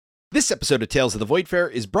This episode of Tales of the Voidfarer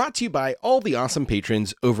is brought to you by all the awesome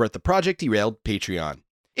patrons over at the Project Derailed Patreon.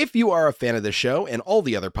 If you are a fan of the show and all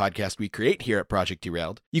the other podcasts we create here at Project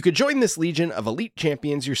Derailed, you could join this legion of elite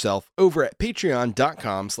champions yourself over at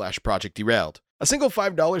patreon.com/Project Derailed. A single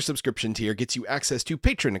 $5 subscription tier gets you access to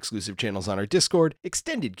patron-exclusive channels on our Discord,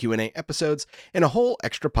 extended Q&A episodes, and a whole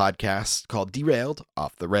extra podcast called Derailed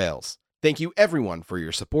Off the Rails. Thank you everyone for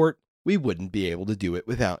your support. We wouldn't be able to do it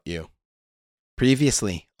without you.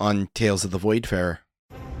 Previously on Tales of the Voidfarer.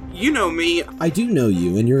 You know me. I do know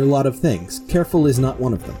you, and you're a lot of things. Careful is not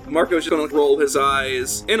one of them. Marco's just gonna roll his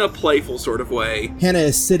eyes in a playful sort of way. Hannah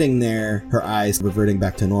is sitting there, her eyes reverting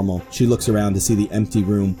back to normal. She looks around to see the empty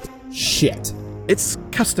room. Shit. It's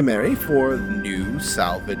customary for new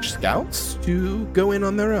salvage scouts to go in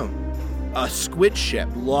on their own. A squid ship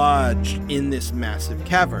lodged in this massive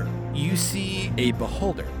cavern. You see a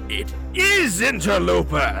beholder. It is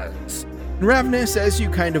interlopers! Ravnus, as you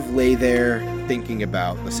kind of lay there thinking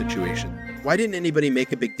about the situation, why didn't anybody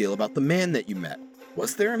make a big deal about the man that you met?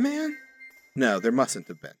 Was there a man? No, there mustn't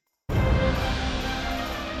have been.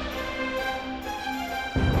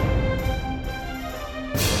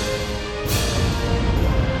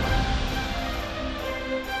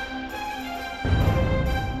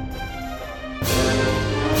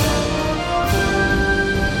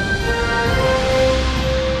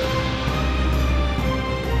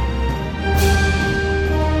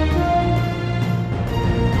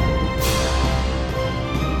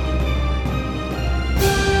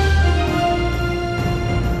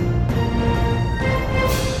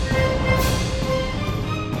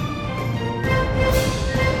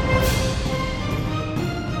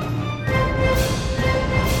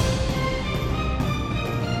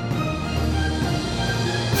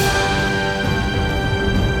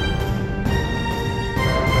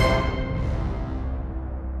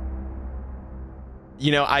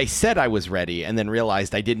 You know, I said I was ready and then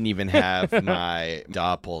realized I didn't even have my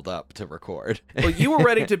DAW pulled up to record. Well, you were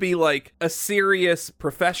ready to be like a serious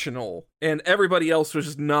professional, and everybody else was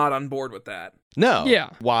just not on board with that. No. Yeah.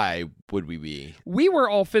 Why would we be? We were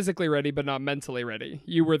all physically ready, but not mentally ready.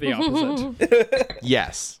 You were the opposite.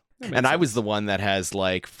 Yes. And I was the one that has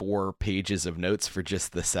like 4 pages of notes for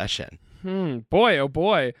just the session. Boy, oh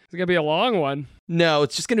boy. It's going to be a long one. No,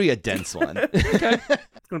 it's just going to be a dense one. Okay.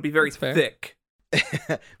 It's going to be very thick.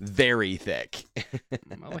 Very thick.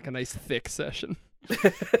 I like a nice thick session.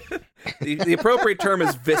 The appropriate term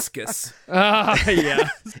is viscous. Yeah.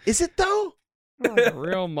 Is it though? A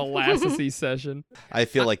real molassesy session. I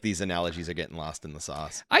feel like these analogies are getting lost in the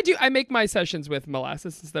sauce. I make my sessions with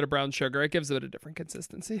molasses instead of brown sugar. It gives it a different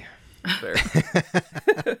consistency. Fair.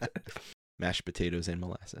 Mashed potatoes and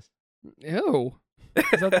molasses. Ew. Is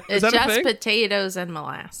It's that a just thing? potatoes and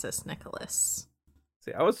molasses, Nicholas.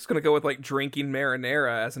 See, I was just going to go with like drinking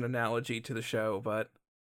marinara as an analogy to the show, but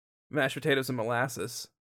mashed potatoes and molasses.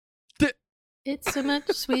 It's so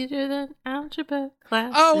much sweeter than algebra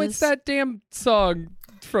classes. Oh, it's that damn song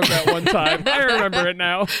from that one time. I remember it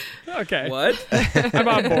now. Okay. What? I'm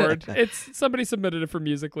on board. It's somebody submitted it for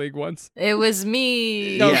Music League once. It was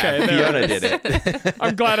me. Okay, Yeah, there Fiona it did is. it.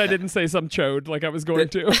 I'm glad I didn't say some chode like I was going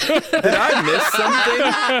to. Did I miss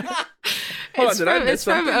something? Hold on, did I miss It's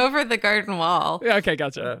from something? Over the Garden Wall. Yeah, okay,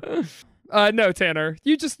 gotcha. No, Tanner,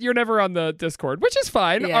 you're never on the Discord, which is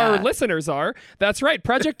fine. Yeah. Our listeners are. That's right.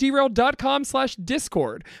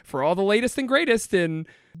 ProjectDerailed.com/Discord for all the latest and greatest in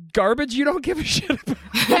garbage you don't give a shit about.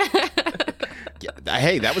 Yeah,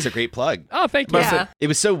 hey, that was a great plug. Oh, thank you. Yeah. It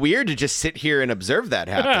was so weird to just sit here and observe that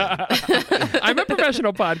happen. I'm a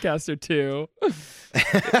professional podcaster too.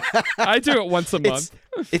 I do it once a month.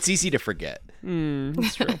 It's easy to forget.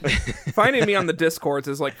 That's true. Finding me on the Discords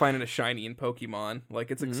is like finding a shiny in Pokemon. Like,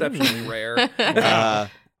 it's exceptionally rare. Yeah,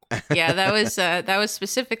 that was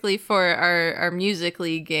specifically for our Music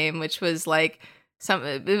League game, which was like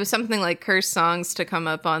it was something like cursed songs to come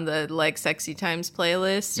up on the like Sexy Times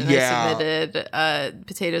playlist, and Yeah. I submitted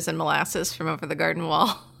potatoes and molasses from Over the Garden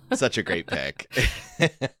Wall. Such a great pick.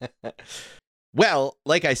 Well,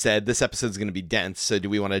 like I said, this episode's going to be dense, so do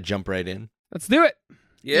we want to jump right in? Let's do it.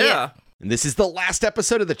 Yeah. And this is the last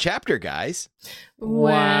episode of the chapter, guys.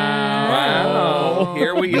 Wow.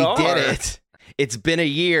 Here we are. We did it. It's been a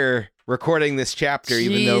year recording this chapter,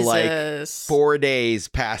 even though like Jesus. 4 days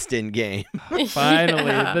passed in game. Finally,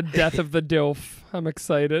 Yeah. the death of the DILF. I'm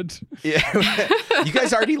excited. Yeah. You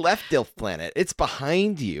guys already left Dilf Planet. It's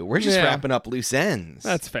behind you. We're just Yeah. wrapping up loose ends.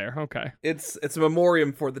 That's fair. Okay. It's a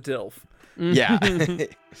memoriam for the DILF. Yeah.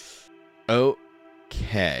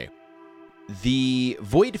 Okay. The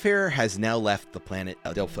Voidfarer has now left the planet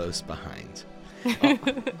Delphos behind.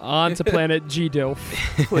 On to planet G-Dilf.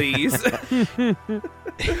 Please.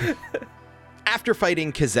 After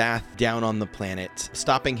fighting Kazath down on the planet,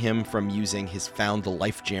 stopping him from using his found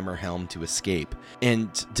life jammer helm to escape,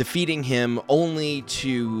 and defeating him only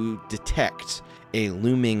to detect a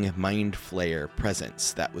looming mind flayer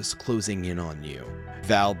presence that was closing in on you,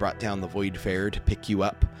 Val brought down the Voidfarer to pick you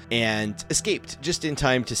up and escaped just in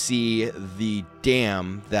time to see the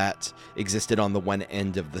dam that existed on the one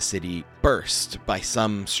end of the city burst by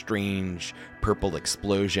some strange purple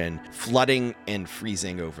explosion, flooding and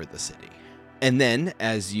freezing over the city. And then,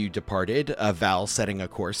 as you departed, Val setting a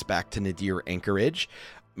course back to Nadir Anchorage,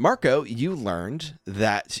 Marco, you learned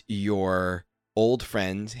that your old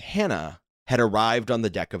friend Hannah had arrived on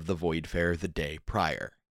the deck of the Voidfarer the day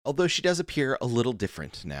prior. Although she does appear a little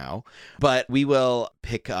different now. But we will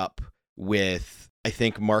pick up with, I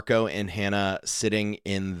think, Marco and Hannah sitting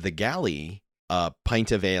in the galley, a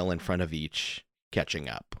pint of ale in front of each, catching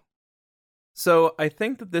up. So I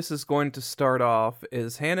think that this is going to start off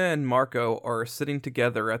as Hannah and Marco are sitting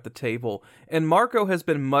together at the table, and Marco has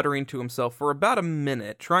been muttering to himself for about a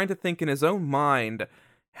minute, trying to think in his own mind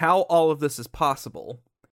how all of this is possible.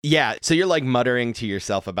 Yeah, so you're like muttering to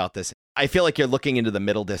yourself about this. I feel like you're looking into the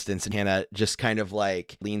middle distance, and Hannah just kind of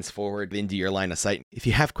like leans forward into your line of sight. If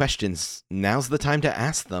you have questions, now's the time to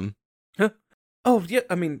ask them. Huh? Oh, yeah,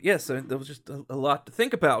 I mean, yes, there was just a lot to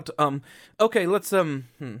think about. Okay, let's start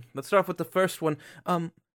off with the first one.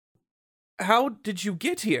 How did you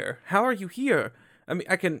get here? How are you here? I mean,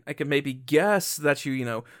 I can maybe guess that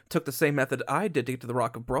you took the same method I did to get to the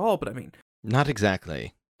Rock of Brawl, but I mean... Not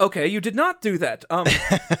exactly. Okay, you did not do that.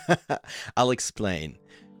 I'll explain.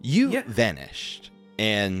 You vanished,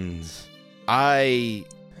 and I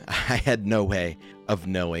had no way of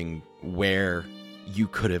knowing where you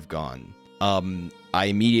could have gone. I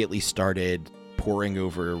immediately started poring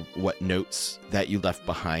over what notes that you left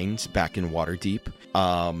behind back in Waterdeep.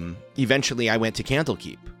 Eventually, I went to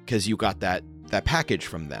Candlekeep because you got that package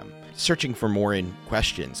from them, searching for more in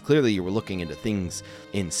questions. Clearly, you were looking into things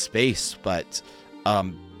in space, but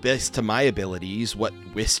best to my abilities, what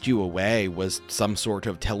whisked you away was some sort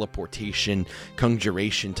of teleportation,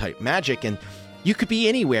 conjuration type magic, and you could be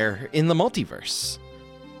anywhere in the multiverse.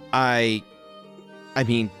 I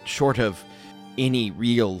mean, short of any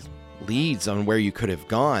real leads on where you could have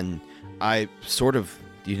gone, I sort of,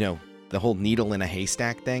 the whole needle in a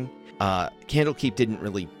haystack thing. Candlekeep didn't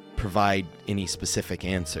really provide any specific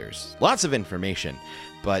answers. Lots of information,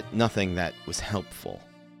 but nothing that was helpful.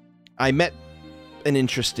 I met an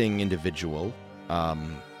interesting individual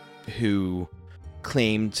who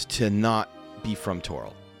claimed to not be from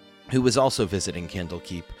Toril, who was also visiting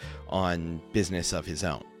Candlekeep on business of his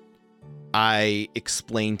own. I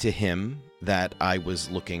explained to him that I was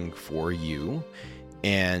looking for you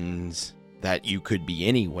and that you could be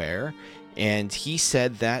anywhere, and he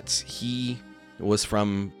said that he was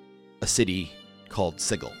from a city called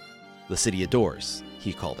Sigil, the City of Doors,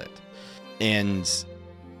 he called it. And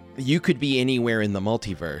you could be anywhere in the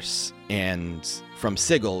multiverse, and from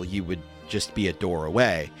Sigil, you would just be a door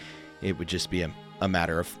away. It would just be a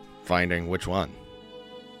matter of finding which one.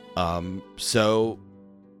 So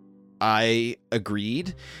I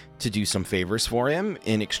agreed to do some favors for him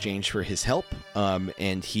in exchange for his help,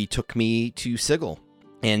 and he took me to Sigil.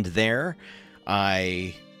 And there,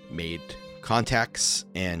 I made contacts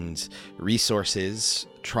and resources,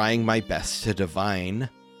 trying my best to divine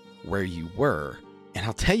where you were. And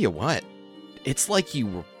I'll tell you what, it's like you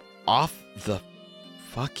were off the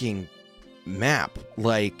fucking map.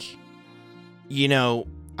 Like,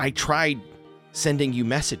 I tried sending you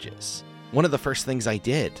messages. One of the first things I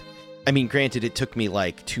did. I mean, granted, it took me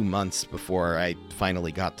like 2 months before I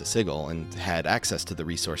finally got to Sigil and had access to the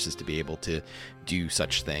resources to be able to do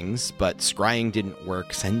such things, but scrying didn't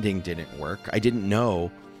work, sending didn't work. I didn't know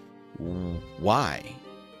why.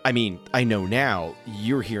 I mean, I know now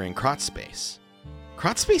you're here in Krotspace.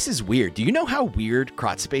 Krotspace is weird. Do you know how weird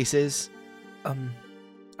Krotspace is?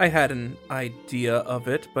 I had an idea of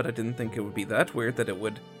it, but I didn't think it would be that weird that it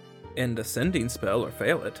would end a sending spell or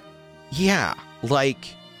fail it. Yeah,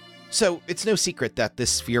 so it's no secret that this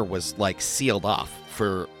sphere was, sealed off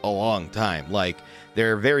for a long time.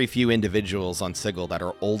 There are very few individuals on Sigil that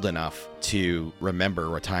are old enough to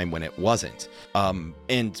remember a time when it wasn't.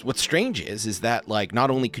 And what's strange is that, not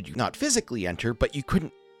only could you not physically enter, but you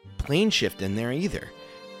couldn't plane shift in there either.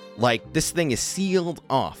 This thing is sealed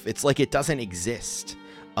off. It's like it doesn't exist.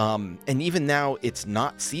 And even now it's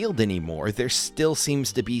not sealed anymore, there still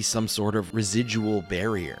seems to be some sort of residual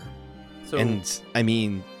barrier. So, and, I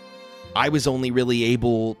mean, I was only really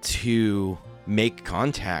able to make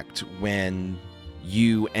contact when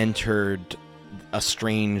you entered a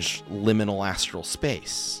strange liminal astral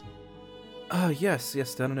space. Yes,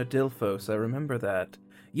 down in Adilphos, I remember that.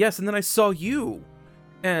 Yes, and then I saw you,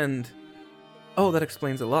 and... Oh, that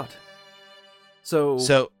explains a lot.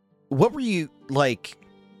 So what were you, like,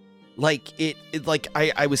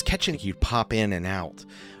 I was catching you pop in and out.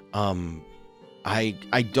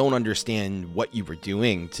 I don't understand what you were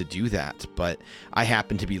doing to do that, but I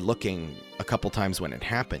happened to be looking a couple times when it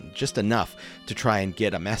happened, just enough to try and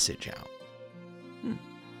get a message out.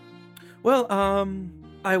 Well,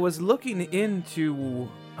 I was looking into,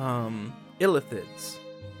 illithids.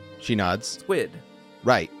 She nods. Squid.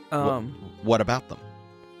 Right. What about them?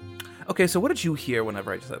 Okay, so what did you hear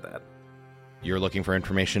whenever I said that? You're looking for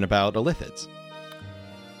information about illithids.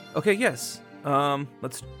 Okay, yes.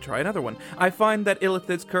 Let's try another one. I find that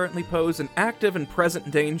illithids currently pose an active and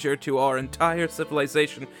present danger to our entire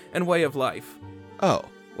civilization and way of life. Oh.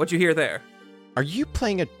 What'd you hear there? Are you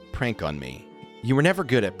playing a prank on me? You were never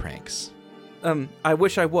good at pranks. I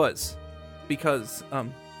wish I was. Because,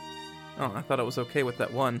 oh, I thought I was okay with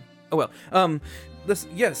that one. Oh well,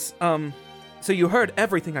 so you heard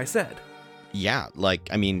everything I said. Yeah,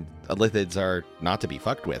 illithids are not to be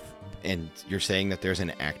fucked with. And you're saying that there's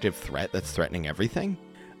an active threat that's threatening everything?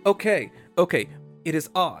 Okay. It is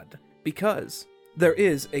odd, because there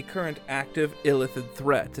is a current active illithid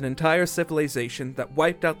threat, an entire civilization that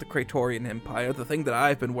wiped out the Praetorian Empire, the thing that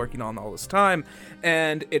I've been working on all this time,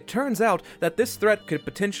 and it turns out that this threat could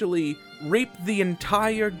potentially reap the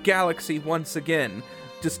entire galaxy once again.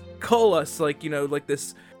 Just cull us like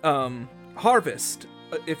this, harvest,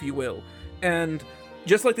 if you will. And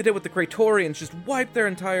just like they did with the Praetorians, just wipe their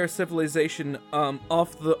entire civilization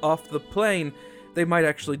off the plane, they might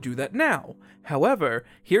actually do that now. However,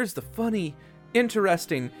 here's the funny,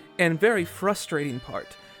 interesting, and very frustrating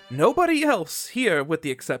part. Nobody else here, with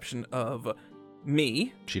the exception of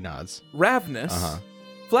me, she nods, Ravnus,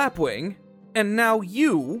 Flapwing, and now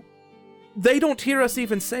you, they don't hear us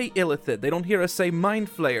even say illithid. They don't hear us say mind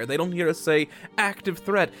flayer. They don't hear us say active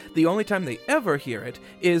threat. The only time they ever hear it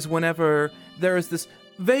is whenever there is this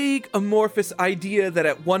vague, amorphous idea that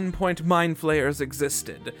at one point mind flayers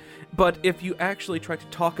existed. But if you actually try to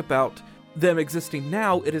talk about them existing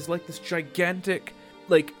now, it is like this gigantic,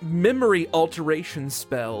 memory alteration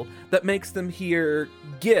spell that makes them hear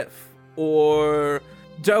GIF, or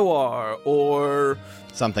Doar, or...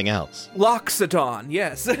 something else. Loxodon,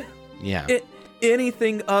 yes. Yeah.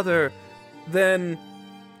 Anything other than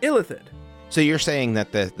illithid. So you're saying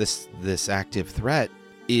that this active threat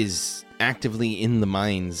is actively in the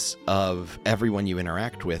minds of everyone you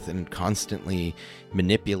interact with and constantly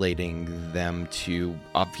manipulating them to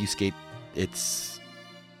obfuscate its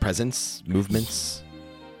presence, movements,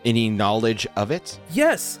 any knowledge of it?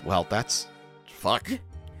 Yes. Well, that's... fuck.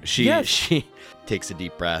 She takes a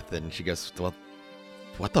deep breath and she goes, well,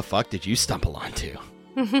 what the fuck did you stumble onto?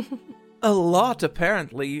 A lot,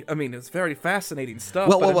 apparently. I mean, it's very fascinating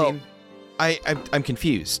stuff. I'm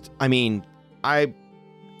confused. I mean,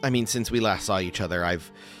 since we last saw each other,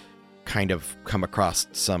 I've kind of come across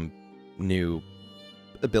some new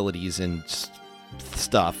abilities and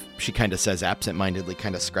stuff. She kind of says absentmindedly,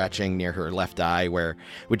 kind of scratching near her left eye,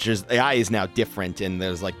 which is, the eye is now different, and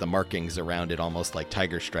there's the markings around it, almost like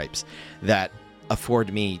tiger stripes, that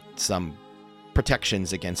afford me some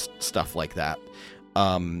protections against stuff like that.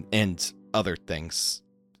 And other things.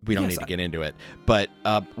 We don't need to get into it. But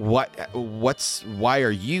why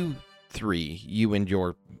are you three, you and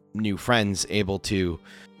your new friends, able to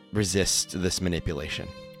resist this manipulation?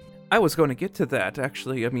 I was going to get to that,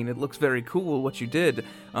 actually. I mean, it looks very cool what you did,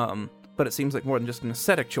 but it seems like more than just an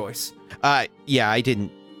aesthetic choice. Yeah, I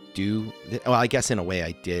didn't do... well, I guess in a way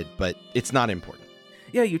I did, but it's not important.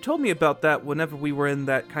 Yeah, you told me about that whenever we were in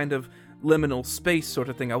that kind of liminal space sort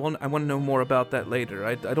of thing. I want to know more about that later.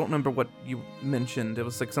 I don't remember what you mentioned. It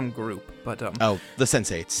was like some group, but Oh, the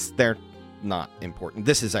sensates. They're not important.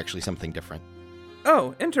 This is actually something different.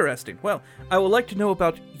 Oh, interesting. Well, I would like to know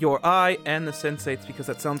about your eye and the sensates because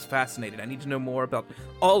that sounds fascinating. I need to know more about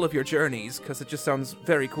all of your journeys because it just sounds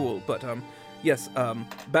very cool. But yes,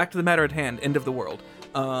 back to the matter at hand. End of the world.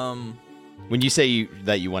 When you say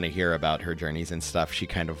that you want to hear about her journeys and stuff, she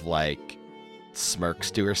kind of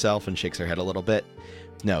smirks to herself and shakes her head a little bit.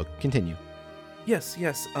 No, continue. Yes.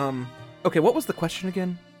 Okay, what was the question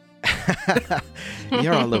again?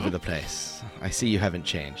 You're all over the place. I see you haven't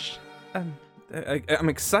changed. I'm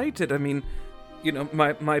excited. I mean,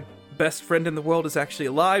 my best friend in the world is actually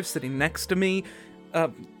alive, sitting next to me.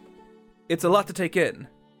 It's a lot to take in.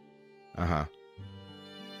 Uh-huh.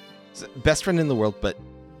 So, best friend in the world, but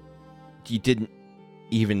you didn't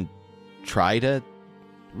even try to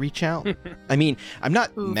reach out? I mean, I'm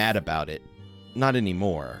not mad about it. not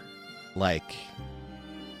anymore. Like,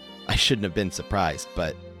 I shouldn't have been surprised,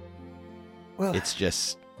 but Well, it's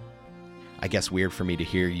just, I guess, weird for me to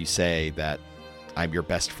hear you say that I'm your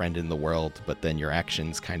best friend in the world, but then your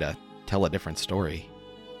actions kind of tell a different story.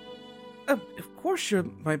 of course you're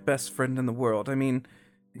my best friend in the world. I mean,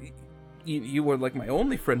 you were like my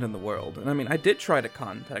only friend in the world. And I mean, I did try to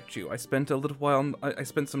contact you. I spent a little while, I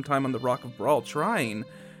spent some time on the Rock of Brawl trying,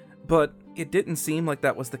 but it didn't seem like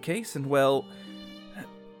that was the case. And well,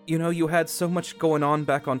 you know, you had so much going on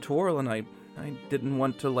back on Toril, and I didn't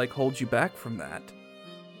want to like hold you back from that.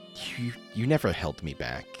 You never held me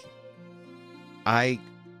back.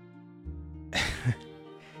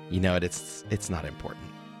 You know, it's not important.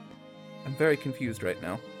 I'm very confused right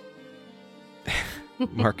now.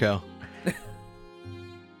 Marco,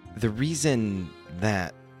 the reason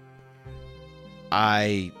that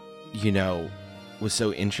I, you know, was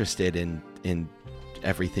so interested in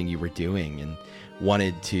everything you were doing and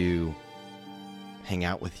wanted to hang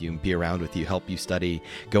out with you and be around with you, help you study,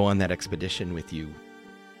 go on that expedition with you.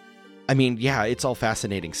 I mean, yeah, it's all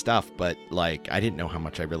fascinating stuff, but like, I didn't know how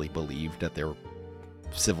much I really believed that there were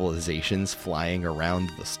civilizations flying around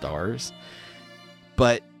the stars.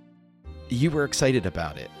 But you were excited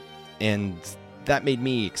about it, and that made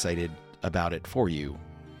me excited about it for you,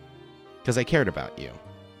 because I cared about you.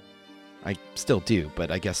 I still do,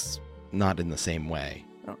 but I guess not in the same way.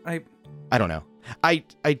 I don't know.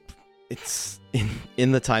 It's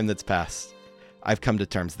in the time that's passed, I've come to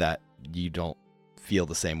terms that you don't feel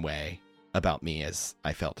the same way about me as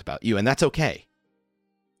I felt about you, and that's okay.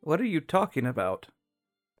 What are you talking about?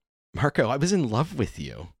 Marco, I was in love with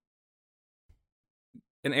you.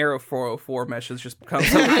 An Arrow 404 message just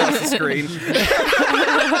comes up across the screen.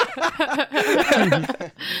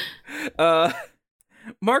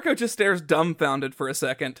 Marco just stares dumbfounded for a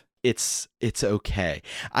second. It's okay.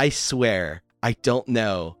 I swear, I don't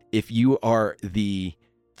know if you are the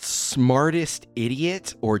smartest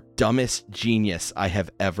idiot or dumbest genius I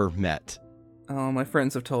have ever met. Oh, my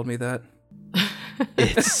friends have told me that.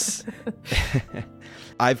 It's...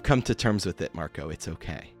 I've come to terms with it, Marco. It's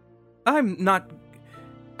okay. I'm not...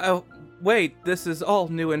 Oh, wait, this is all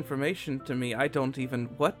new information to me. I don't even...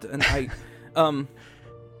 What? And I...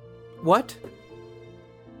 What?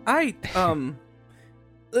 Hannah,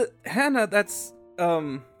 that's...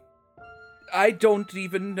 I don't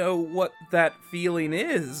even know what that feeling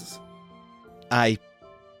is. I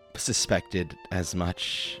suspected as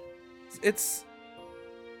much. It's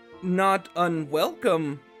not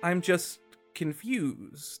unwelcome. I'm just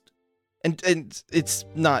confused. And it's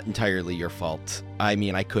not entirely your fault. I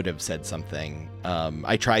mean, I could have said something.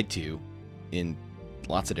 I tried to in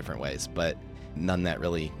lots of different ways, but none that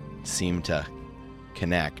really seemed to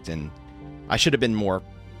connect. And I should have been more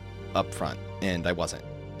upfront, and I wasn't.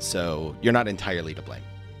 So you're not entirely to blame.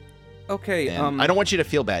 Okay, and I don't want you to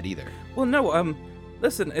feel bad either. Well, no,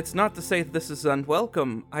 listen, it's not to say this is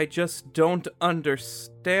unwelcome. I just don't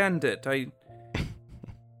understand it.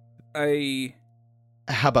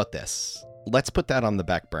 How about this? Let's put that on the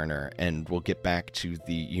back burner, and we'll get back to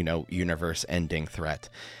the, universe-ending threat.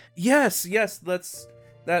 Yes,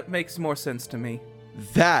 that makes more sense to me.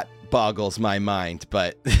 That boggles my mind,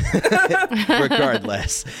 but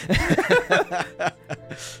regardless.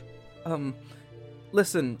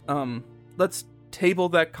 Listen, let's table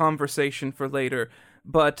that conversation for later,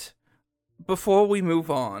 but before we move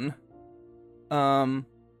on,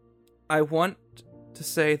 I want to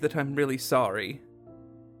say that I'm really sorry.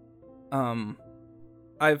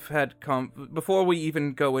 I've had before we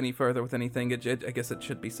even go any further with anything, I guess it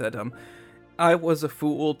should be said, I was a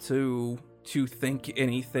fool to think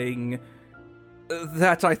anything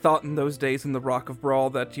that I thought in those days in the Rock of Brawl,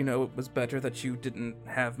 that, it was better that you didn't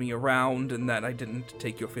have me around and that I didn't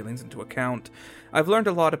take your feelings into account. I've learned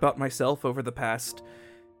a lot about myself over the past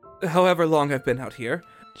however long I've been out here.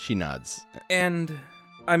 She nods. And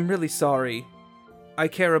I'm really sorry. I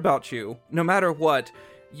care about you. No matter what,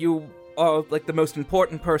 you are like the most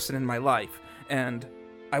important person in my life, and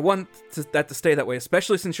I want that to stay that way,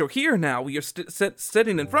 especially since you're here now. You're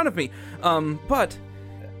sitting in front of me. But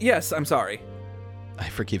yes, I'm sorry. I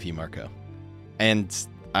forgive you, Marco. And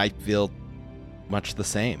I feel much the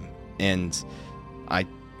same. And I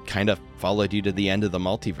kind of followed you to the end of the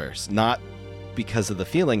multiverse. Not because of the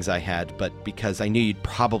feelings I had, but because I knew you'd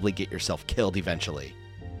probably get yourself killed eventually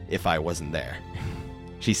if I wasn't there.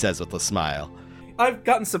 She says with a smile. I've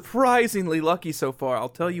gotten surprisingly lucky so far. I'll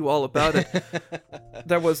tell you all about it.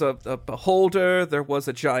 There was a beholder, there was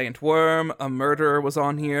a giant worm, a murderer was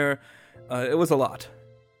on here. It was a lot.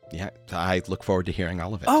 Yeah, I look forward to hearing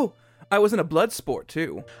all of it. Oh, I was in a blood sport,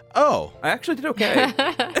 too. Oh. I actually did okay.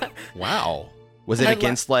 Wow. Was it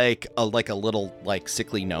against like a little like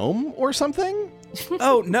sickly gnome or something?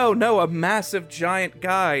 Oh, no, a massive giant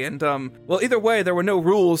guy. And, well, either way, there were no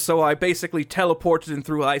rules, so I basically teleported and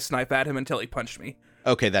threw Ice Knife at him until he punched me.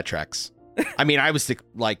 Okay, that tracks. I mean, I was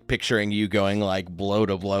like picturing you going like blow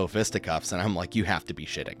to blow fisticuffs, and I'm like, you have to be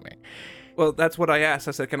shitting me. Well, that's what I asked.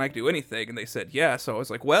 I said, can I do anything? And they said, yeah. So I was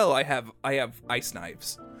like, well, I have ice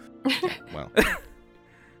knives. Well,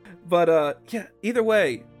 But, yeah, either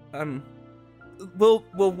way, we'll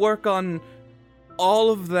work on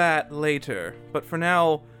all of that later. But for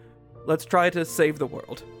now, let's try to save the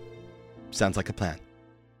world. sounds like a plan.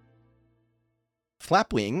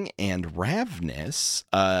 Flapwing and Ravnus,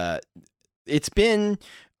 it's been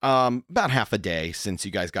about half a day since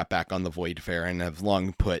you guys got back on the Void Fair and have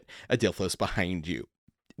long put Adelphos behind you.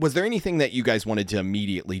 Was there anything that you guys wanted to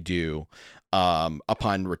immediately do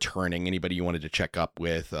upon returning? Anybody you wanted to check up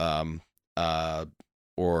with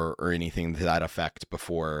or anything to that effect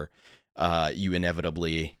before you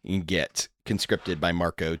inevitably get conscripted by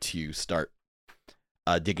Marco to start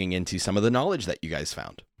digging into some of the knowledge that you guys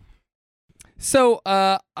found? So,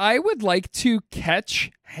 I would like to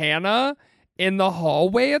catch Hannah in the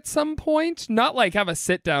hallway at some point. Not like have a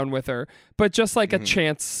sit down with her, but just like a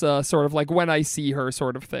chance, sort of like when I see her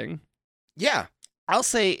sort of thing. Yeah, I'll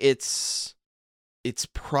say it's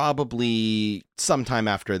probably sometime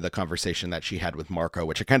after the conversation that she had with Marco,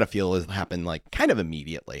 which I kind of feel has happened like kind of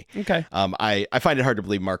immediately. Okay. I find it hard to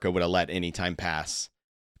believe Marco would have let any time pass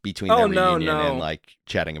between their reunion and like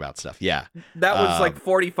chatting about stuff. Yeah. That was like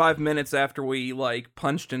 45 minutes after we like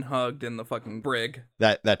punched and hugged in the fucking brig.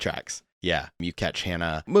 That tracks. Yeah. You catch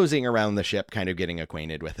Hannah moseying around the ship, kind of getting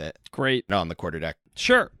acquainted with it. Great. On the quarterdeck.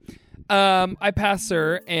 Sure. I pass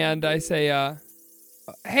her and I say,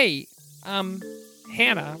 hey,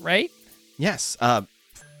 Hannah, right? Yes.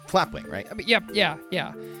 Flapwing, right? Yeah.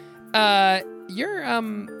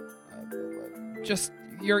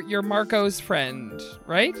 You're Marco's friend,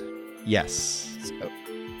 right? Yes.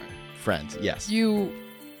 Friend, yes.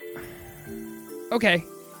 Okay.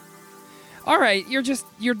 All right,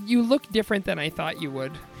 you look different than I thought you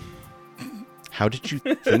would. How did you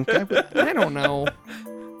think I would? I don't know.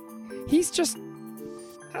 He's just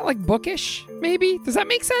like bookish, maybe? Does that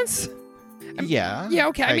make sense? Yeah. Yeah,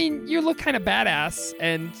 okay. I mean, you look kind of badass,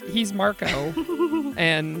 and he's Marco.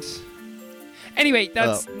 And anyway,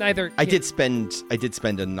 that's neither. I did spend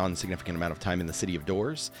a non-significant amount of time in the City of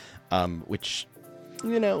Doors, which,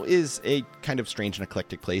 is a kind of strange and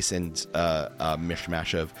eclectic place and a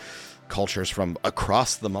mishmash of cultures from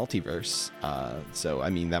across the multiverse. So, I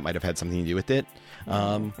mean, that might have had something to do with it.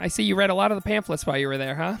 I see you read a lot of the pamphlets while you were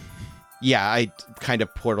there, huh? Yeah, I kind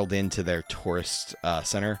of portaled into their tourist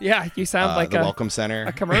center. Yeah, you sound like the Welcome Center.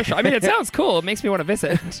 A commercial. I mean, it sounds cool. It makes me want to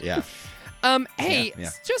visit. Yeah. Hey,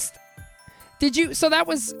 yeah. just so that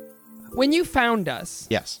was when you found us.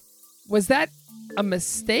 Yes. Was that a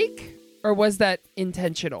mistake or was that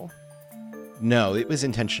intentional? No, it was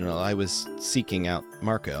intentional. I was seeking out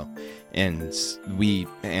Marco, and we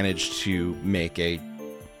managed to make a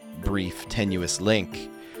brief, tenuous link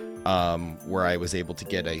where I was able to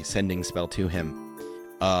get a sending spell to him.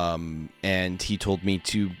 And he told me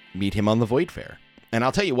to meet him on the Void Fair. And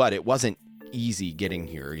I'll tell you what, it wasn't easy getting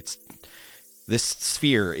here. This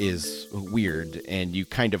sphere is weird, and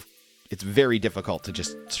it's very difficult to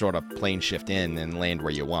just sort of plane shift in and land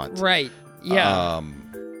where you want. Right. Yeah.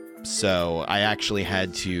 So I actually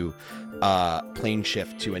had to plane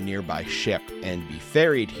shift to a nearby ship and be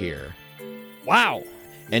ferried here. Wow.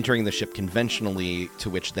 Entering the ship conventionally, to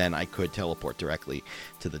which then I could teleport directly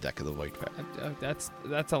to the deck of the Void Fair.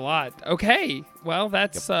 That's a lot. Okay. Well,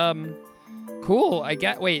 that's cool.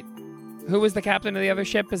 Wait, who was the captain of the other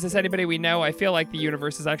ship? Is this anybody we know? I feel like the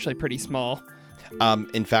universe is actually pretty small.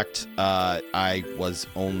 In fact, I was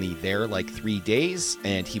only there like 3 days,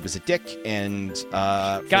 and he was a dick, and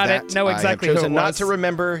got it. Know exactly I have who chosen it was. not to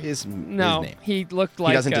remember his name. He looked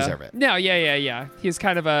like he doesn't deserve it. No, yeah. He's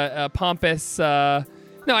kind of a pompous.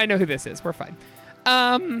 No, I know who this is. We're fine.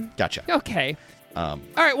 Gotcha. Okay. All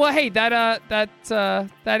right. Well, hey, that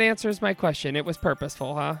answers my question. It was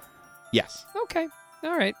purposeful, huh? Yes. Okay.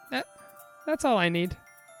 All right. That's all I need.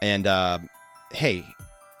 And hey,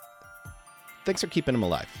 thanks for keeping him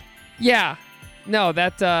alive. Yeah. No,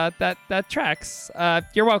 that tracks.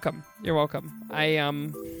 You're welcome. You're welcome.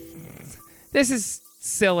 This is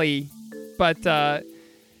silly, but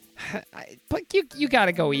you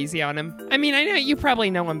gotta go easy on him. I mean, I know you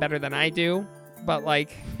probably know him better than I do, but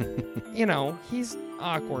like, he's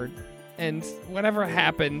awkward, and whatever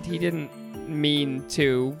happened, he didn't mean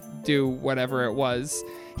to do whatever it was.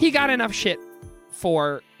 He got enough shit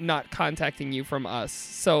for not contacting you from us.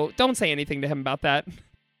 So don't say anything to him about that.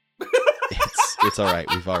 It's all right.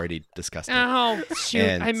 We've already discussed it. Oh, shoot.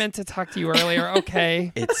 And I meant to talk to you earlier.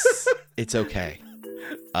 Okay. It's okay.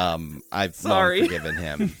 I've Sorry. long forgiven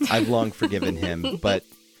him. I've long forgiven him, but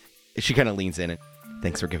she kind of leans in and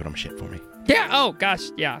thanks for giving him shit for me. Yeah. Oh, gosh.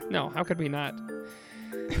 Yeah. No, how could we not?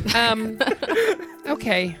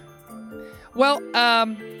 Okay. Well,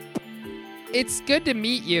 it's good to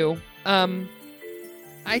meet you.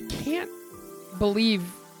 I can't believe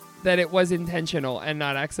that it was intentional and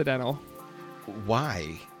not accidental.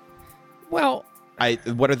 Why? Well,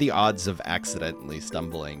 What are the odds of accidentally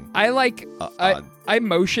stumbling? I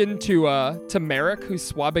motion to Merrick, who's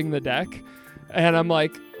swabbing the deck, and I'm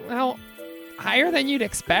like, well, higher than you'd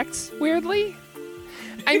expect, weirdly.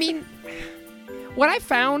 I mean, what I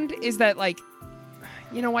found is that, like,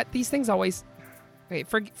 you know what? These things always... Wait,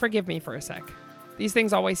 forgive me for a sec. These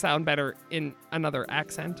things always sound better in another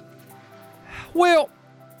accent. Well,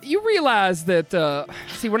 you realize that,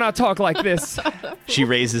 see, we're not talking like this. She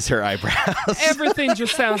raises her eyebrows. Everything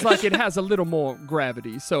just sounds like it has a little more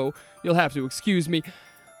gravity, so you'll have to excuse me.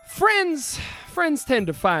 Friends tend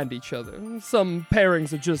to find each other. Some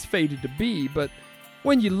pairings are just fated to be, but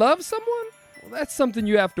when you love someone, well, that's something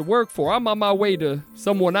you have to work for. I'm on my way to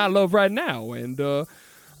someone I love right now, and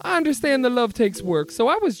I understand that love takes work, so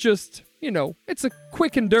I was just, it's a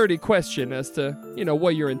quick and dirty question as to,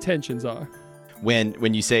 what your intentions are.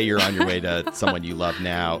 When you say you're on your way to someone you love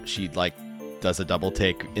now, she does a double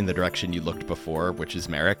take in the direction you looked before, which is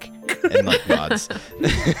Merrick, and nods.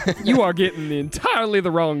 You are getting entirely the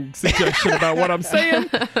wrong suggestion about what I'm saying.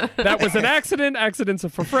 That was an accident. Accidents are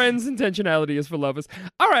for friends. Intentionality is for lovers.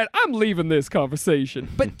 All right, I'm leaving this conversation.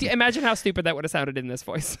 But imagine how stupid that would have sounded in this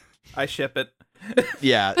voice. I ship it.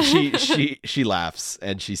 Yeah, she laughs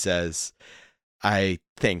and she says, "I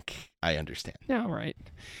think I understand." All right.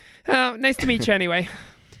 Nice to meet you anyway.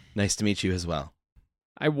 Nice to meet you as well.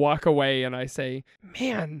 I walk away and I say,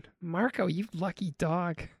 man, Marco, you lucky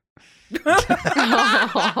dog.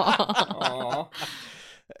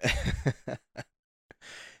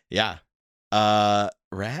 Yeah.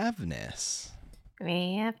 Ravnus.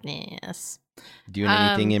 Doing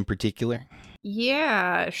anything in particular?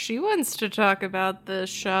 Yeah, she wants to talk about the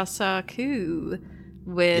Shasaku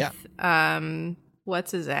with,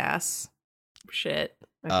 what's his ass? Shit.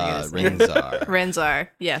 Renzar. Renzar.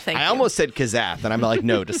 Yeah, thank you. I almost said Kazath, and I'm like,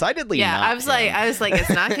 no, decidedly yeah, not. I was like,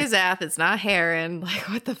 it's not Kazath, it's not Heron. Like,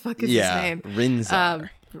 what the fuck is his name?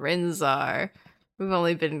 Renzar. Renzar. We've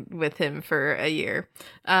only been with him for a year.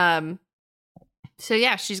 So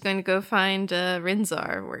yeah, she's going to go find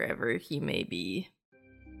Renzar wherever he may be.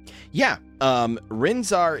 Yeah,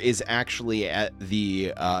 Renzar is actually at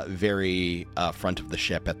the very front of the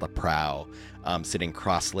ship at the prow, sitting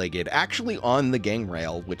cross-legged, actually on the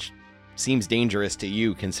gangrail, which seems dangerous to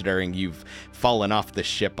you considering you've fallen off the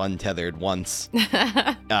ship untethered once.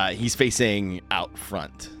 He's facing out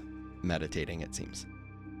front, meditating, it seems.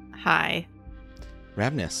 Hi.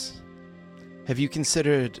 Ravnus, have you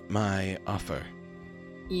considered my offer?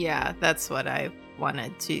 Yeah, that's what I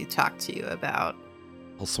wanted to talk to you about.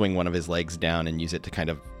 He'll swing one of his legs down and use it to kind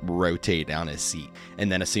of rotate down his seat,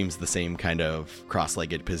 and then assumes the same kind of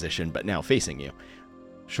cross-legged position, but now facing you.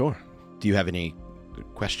 Sure. Do you have any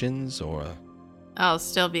questions, or...? I'll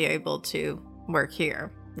still be able to work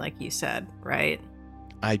here, like you said, right?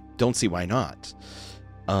 I don't see why not.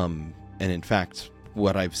 And in fact,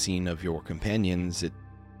 what I've seen of your companions, it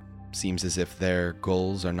seems as if their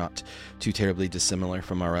goals are not too terribly dissimilar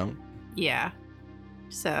from our own. Yeah.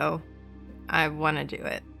 So... I want to do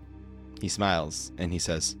it. He smiles and he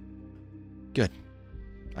says, "Good.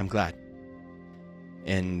 I'm glad.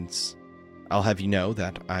 And I'll have you know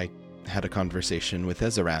that I had a conversation with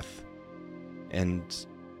Ezerath, and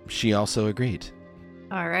she also agreed."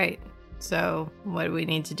 All right. So what do we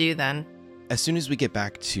need to do then? As soon as we get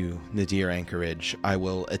back to Nadir Anchorage, I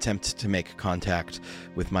will attempt to make contact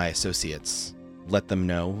with my associates. Let them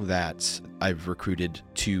know that I've recruited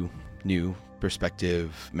 2 new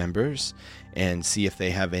prospective members and see if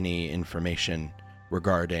they have any information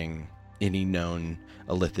regarding any known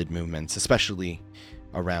Illithid movements, especially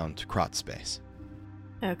around Krot space.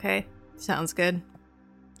 Okay, sounds good.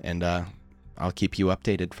 And I'll keep you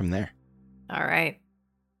updated from there. All right.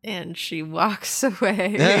 And she walks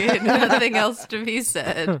away. Nothing else to be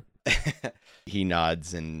said. He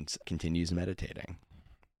nods and continues meditating.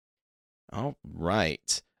 All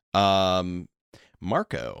right.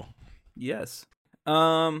 Marco. Yes.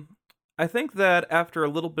 I think that after a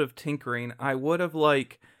little bit of tinkering, I would have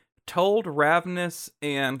told Ravnus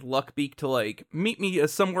and Luckbeak to meet me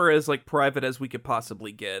somewhere as private as we could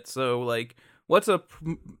possibly get. So What's a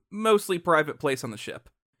mostly private place on the ship?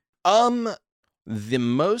 The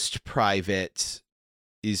most private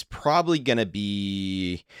is probably gonna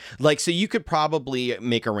be like, so you could probably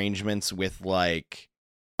make arrangements with like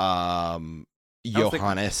Johannes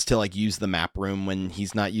to like use the map room when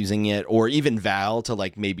he's not using it, or even Val to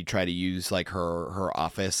like maybe try to use like her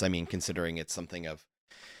office. I mean, considering it's something of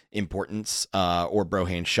importance, or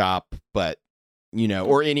Brohan's shop, but you know,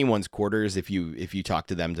 or anyone's quarters if you talk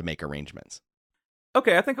to them to make arrangements.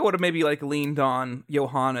 Okay, I think I would have maybe like leaned on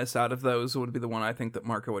Johannes out of those. Would be the one I think that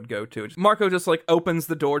Marco would go to. Marco just like opens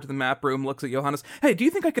the door to the map room, looks at Johannes. Hey, do you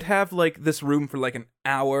think I could have like this room for like an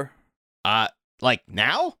hour? Like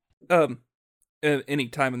now? Any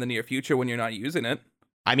time in the near future when you're not using it.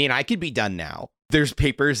 I mean, I could be done now. There's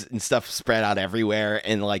papers and stuff spread out everywhere,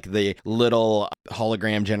 and like the little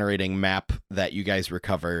hologram generating map that you guys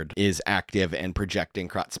recovered is active and projecting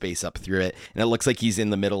Krot space up through it. And it looks like he's in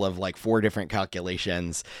the middle of like 4 different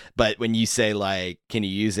calculations. But when you say like, can you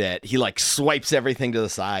use it? He like swipes everything to the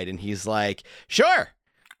side and he's like, sure.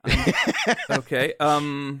 Okay.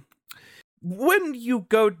 When you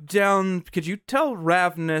go down, could you tell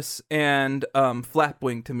Ravnus and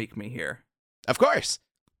Flapwing to meet me here? Of course.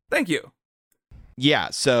 Thank you. Yeah,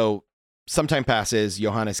 so some time passes,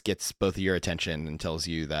 Johannes gets both of your attention and tells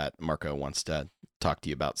you that Marco wants to talk to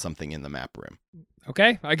you about something in the map room.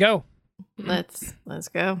 Okay, I go. Let's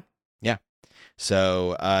go. Yeah.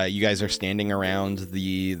 So you guys are standing around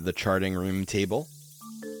the charting room table.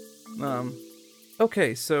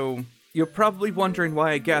 Okay, so you're probably wondering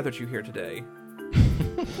why I gathered you here today.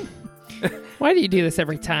 Why do you do this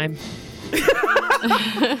every time?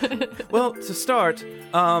 Well, to start,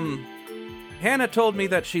 Hannah told me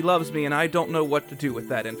that she loves me, and I don't know what to do with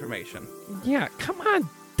that information. Yeah, come on,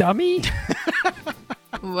 dummy.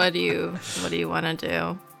 What do you want to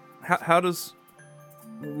do? How does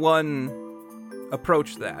one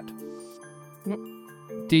approach that?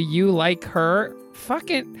 Do you like her?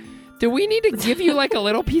 Fucking... Do we need to give you like a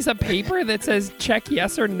little piece of paper that says check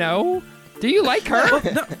yes or no? Do you like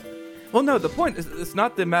her? Well, no, the point is, it's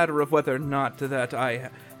not the matter of whether or not that I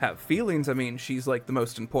have feelings. I mean, she's like the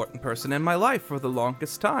most important person in my life for the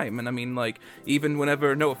longest time. And I mean, like, even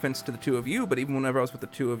whenever, no offense to the two of you, but even whenever I was with the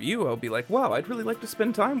two of you, I'll be like, wow, I'd really like to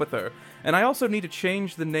spend time with her. And I also need to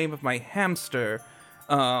change the name of my hamster.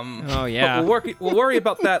 Oh, yeah. But we'll worry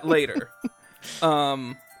about that later.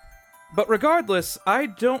 But regardless, I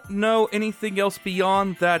don't know anything else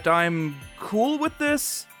beyond that. I'm cool with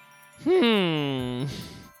this.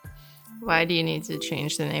 Why do you need to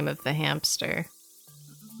change the name of the hamster?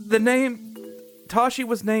 The name... Tashi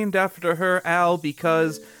was named after her, Al,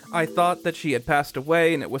 because I thought that she had passed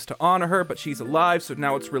away and it was to honor her, but she's alive, so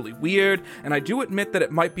now it's really weird. And I do admit that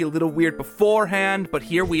it might be a little weird beforehand, but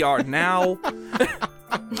here we are now.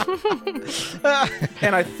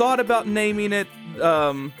 And I thought about naming it,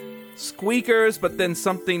 Squeakers, but then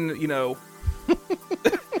something, you know...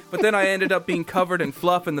 But then I ended up being covered in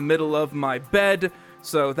fluff in the middle of my bed,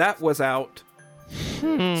 so that was out.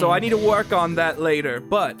 So I need to work on that later,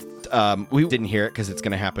 but... we didn't hear it because it's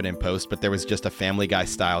going to happen in post, but there was just a Family Guy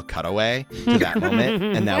style cutaway to that moment,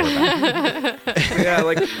 and now we're back. Yeah,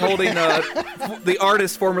 like holding the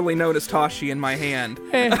artist formerly known as Tashi in my hand.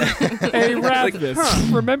 Hey,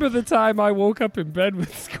 Ravnus, remember the time I woke up in bed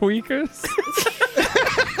with Squeakers?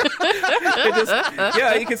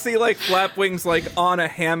 Yeah, you can see like Flapwings like on a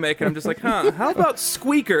hammock, and I'm just like, how about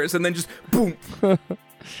Squeakers? And then just boom. All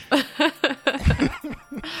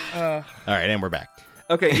right, and we're back.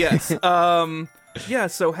 Okay, yes. Yeah,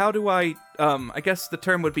 so how do I guess the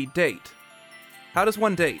term would be date. How does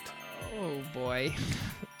one date? Oh, boy.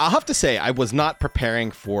 I'll have to say, I was not preparing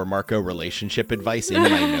for Marco relationship advice in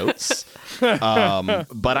my notes,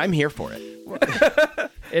 but I'm here for it.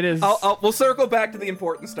 It is... We'll circle back to the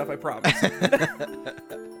important stuff, I promise.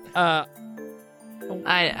 I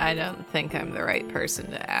don't think I'm the right person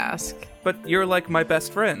to ask. But you're like my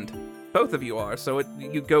best friend. Both of you are, so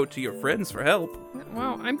you go to your friends for help.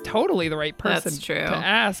 Well, I'm totally the right person That's true. to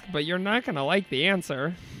ask, but you're not going to like the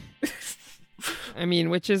answer. I mean,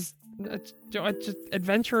 which is... just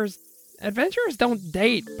adventurers don't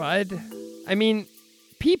date, bud. I mean,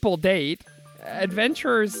 people date.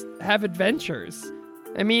 Adventurers have adventures.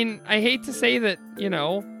 I mean, I hate to say that, you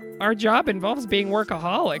know, our job involves being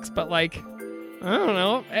workaholics, but like, I don't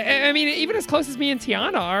know. I mean, even as close as me and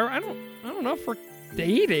Tiana are, I don't know if we're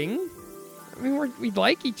dating. I mean, we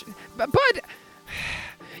like each... But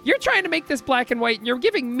you're trying to make this black and white, and you're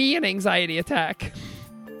giving me an anxiety attack.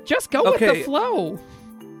 Just go with the flow.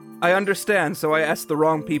 I understand, so I asked the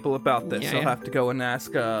wrong people about this. Yeah, I'll have to go and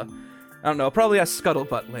ask, I don't know, I'll probably ask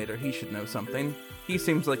Scuttlebutt later. He should know something. He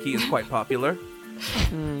seems like he is quite popular.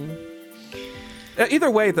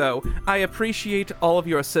 Either way, though, I appreciate all of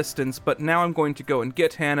your assistance, but now I'm going to go and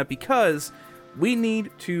get Hannah because we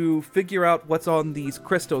need to figure out what's on these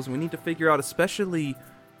crystals. We need to figure out especially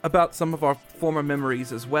about some of our former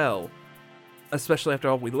memories as well, especially after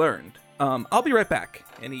all we learned. I'll be right back.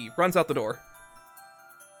 And he runs out the door.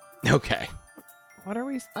 Okay. What are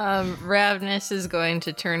we? Ravnus is going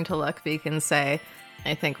to turn to Luckbeak and say,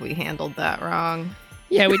 I think we handled that wrong.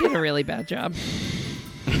 Yeah, we did a really bad job.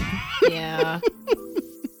 Yeah.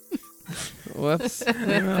 Whoops. I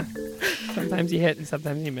don't know. Sometimes you hit and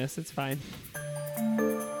sometimes you miss. It's fine.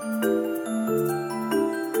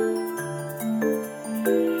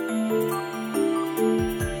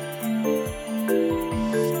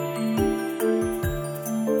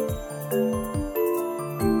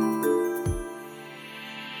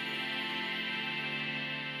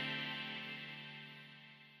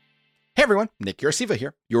 Hey everyone, Nick Yorsiva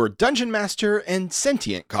here, your Dungeon Master and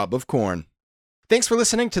sentient cob of corn. Thanks for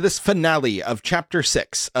listening to this finale of Chapter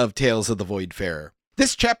 6 of Tales of the Voidfarer.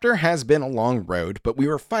 This chapter has been a long road, but we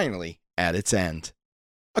were finally at its end.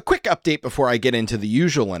 A quick update before I get into the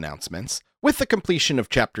usual announcements. With the completion of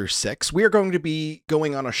Chapter 6, we are going to be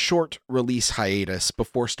going on a short release hiatus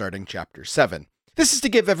before starting Chapter 7. This is to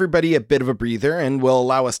give everybody a bit of a breather and will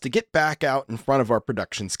allow us to get back out in front of our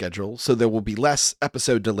production schedule, so there will be less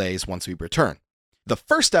episode delays once we return. The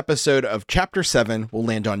first episode of Chapter 7 will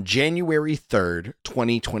land on January 3rd,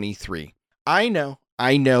 2023. I know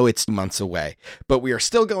it's months away, but we are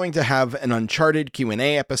still going to have an Uncharted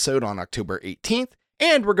Q&A episode on October 18th,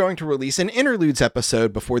 and we're going to release an Interludes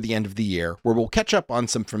episode before the end of the year, where we'll catch up on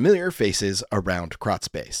some familiar faces around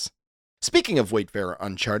Krotzbase. Speaking of Voidfarer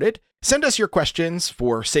Uncharted, send us your questions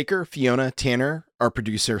for Saker, Fiona, Tanner, our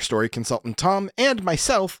producer, story consultant Tom, and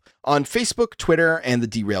myself on Facebook, Twitter, and the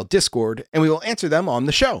Derailed Discord, and we will answer them on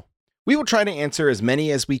the show. We will try to answer as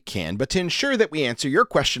many as we can, but to ensure that we answer your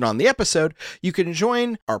question on the episode, you can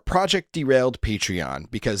join our Project Derailed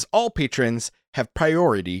Patreon, because all patrons have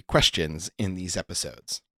priority questions in these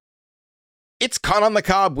episodes. It's Con on the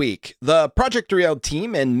Cob week. The Project Derailed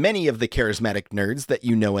team and many of the charismatic nerds that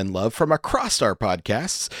you know and love from across our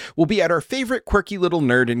podcasts will be at our favorite quirky little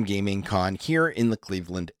nerd and gaming con here in the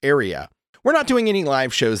Cleveland area. We're not doing any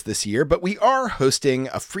live shows this year, but we are hosting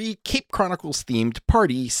a free Cape Chronicles themed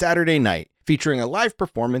party Saturday night, featuring a live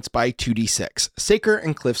performance by 2D6, Saker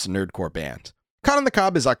and Cliff's Nerdcore band. Con on the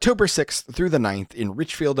Cob is October 6th through the 9th in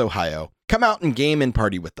Richfield, Ohio. Come out and game and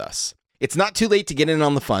party with us. It's not too late to get in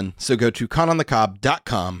on the fun, so go to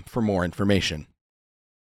cononthecob.com for more information.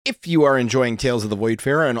 If you are enjoying Tales of the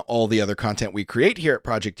Voidfarer and all the other content we create here at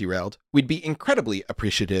Project Derailed, we'd be incredibly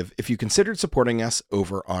appreciative if you considered supporting us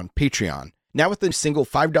over on Patreon. Now with a single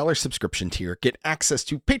 $5 subscription tier, get access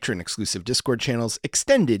to patron-exclusive Discord channels,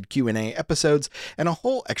 extended Q&A episodes, and a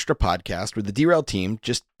whole extra podcast where the Derailed team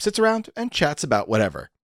just sits around and chats about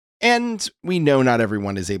whatever. And we know not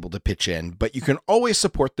everyone is able to pitch in, but you can always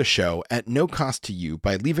support the show at no cost to you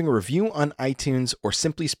by leaving a review on iTunes or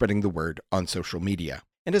simply spreading the word on social media.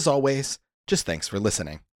 And as always, just thanks for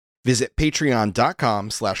listening. Visit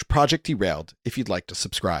patreon.com/projectderailed if you'd like to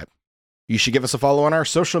subscribe. You should give us a follow on our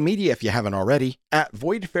social media if you haven't already, at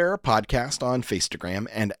Voidfarer Podcast on Faceagram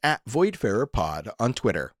and at VoidfarerPod on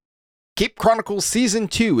Twitter. Cape Chronicles Season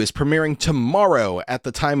 2 is premiering tomorrow at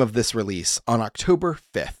the time of this release on October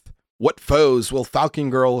 5th. What foes will Falcon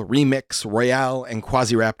Girl, Remix, Royale, and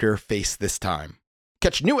Quasiraptor face this time?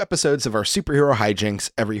 Catch new episodes of our superhero hijinks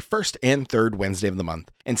every first and third Wednesday of the month,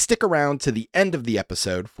 and stick around to the end of the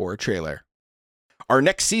episode for a trailer. Our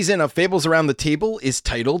next season of Fables Around the Table is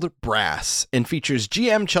titled Brass, and features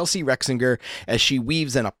GM Chelsea Rexinger as she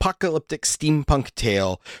weaves an apocalyptic steampunk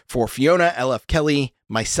tale for Fiona L.F. Kelly,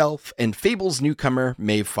 myself, and Fables newcomer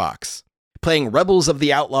Maeve Fox. Playing Rebels of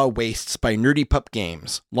the Outlaw Wastes by Nerdy Pup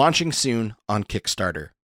Games, launching soon on Kickstarter.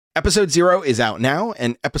 Episode 0 is out now,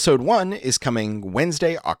 and Episode 1 is coming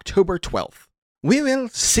Wednesday, October 12th. We will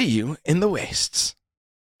see you in the wastes.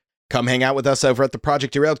 Come hang out with us over at the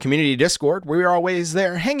Project Derailed Community Discord. We're always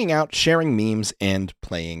there hanging out, sharing memes, and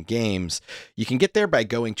playing games. You can get there by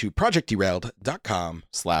going to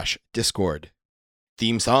projectderailed.com/discord.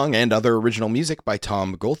 Theme song and other original music by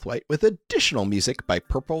Tom Goldthwait, with additional music by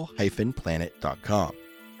purple-planet.com.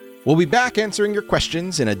 We'll be back answering your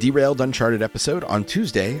questions in a Derailed Uncharted episode on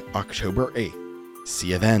Tuesday, October 8th. See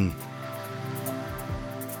you then.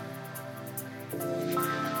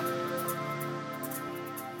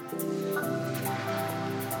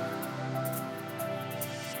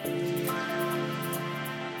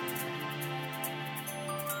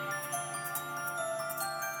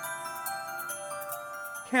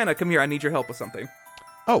 Hannah, come here. I need your help with something.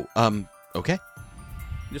 Oh, okay.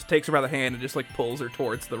 Just takes her by the hand and just like pulls her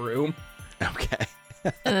towards the room. Okay.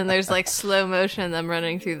 And then there's like slow motion of them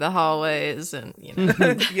running through the hallways, and you know.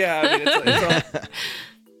 Yeah, I mean,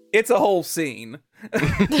 it's a whole scene.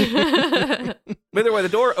 Either way, the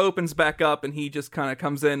door opens back up, and he just kind of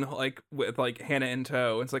comes in like with like Hannah in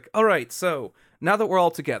tow. And it's like, all right, so now that we're all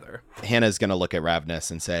together, Hannah's gonna look at Ravnus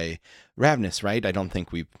and say, "Ravnus, right? I don't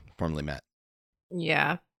think we've formally met.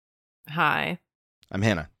 Yeah. Hi. I'm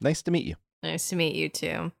Hannah. Nice to meet you." Nice to meet you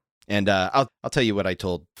too. And I'll tell you what I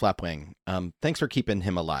told Flapwing. Thanks for keeping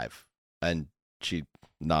him alive. And she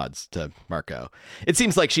nods to Marco. It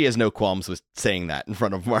seems like she has no qualms with saying that in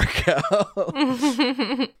front of Marco.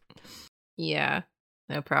 Yeah,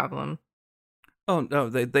 no problem. oh no,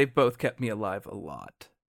 they've both kept me alive a lot.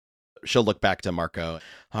 She'll look back to Marco.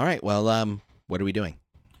 All right, well, what are we doing?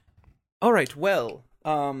 All right, well,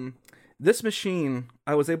 this machine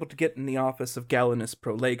I was able to get in the office of Galenus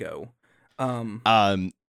Prolego.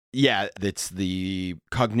 Yeah, it's the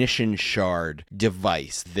cognition shard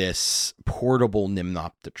device, this portable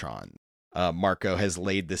Nimnoptitron. Marco has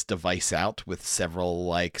laid this device out with several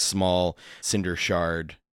like small cinder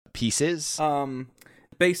shard pieces.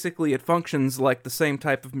 Basically, it functions like the same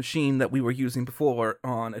type of machine that we were using before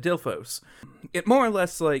on Adilphos. It more or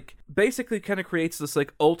less like basically kind of creates this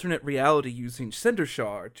like alternate reality using cinder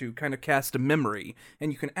shard to kind of cast a memory,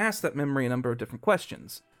 and you can ask that memory a number of different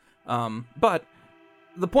questions. But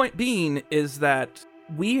the point being is that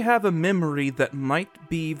we have a memory that might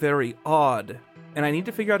be very odd, and I need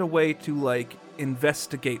to figure out a way to, like,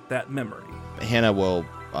 investigate that memory. Hannah will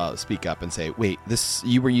speak up and say, wait,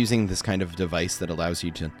 you were using this kind of device that allows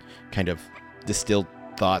you to kind of distill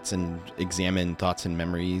thoughts and examine thoughts and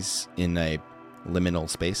memories in a liminal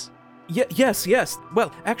space? Yes.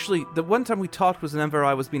 Well, actually, the one time we talked was whenever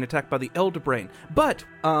I was being attacked by the Elder Brain. But,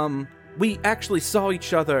 we actually saw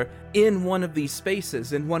each other in one of these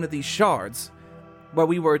spaces, in one of these shards, where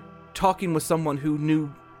we were talking with someone who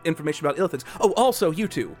knew information about illithids. Oh, also, you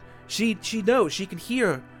two. She knows. She can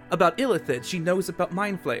hear about illithids. She knows about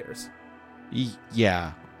mind flayers.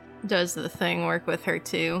 Yeah. Does the thing work with her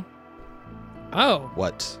too? Oh.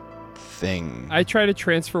 What thing? I try to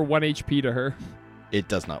transfer 1 HP to her. It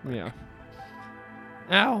does not work. Yeah.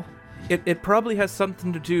 Ow. It probably has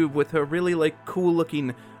something to do with her really, like,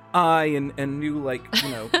 cool-looking eye and new, like, you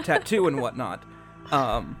know, tattoo and whatnot.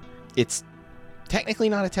 It's technically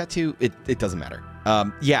not a tattoo. It doesn't matter.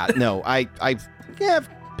 I've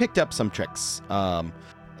picked up some tricks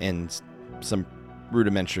and some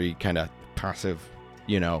rudimentary kind of passive,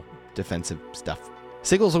 defensive stuff.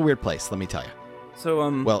 Sigel's a weird place, let me tell you.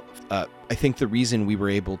 So, Well, I think the reason we were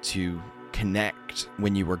able to connect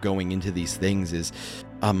when you were going into these things is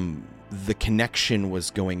the connection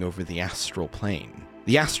was going over the astral plane.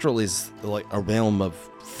 The astral is like a realm of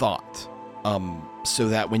thought. So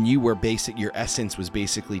that when you were your essence was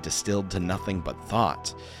basically distilled to nothing but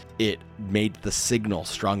thought, it made the signal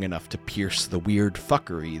strong enough to pierce the weird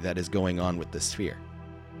fuckery that is going on with the sphere.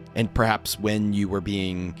 And perhaps when you were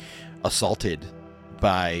being assaulted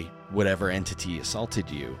by whatever entity assaulted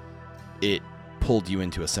you, it pulled you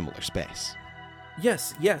into a similar space.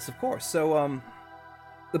 yes, of course. So,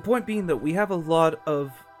 the point being that we have a lot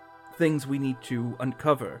of things we need to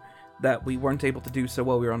uncover that we weren't able to do so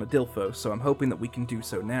while we were on Adilphos, so I'm hoping that we can do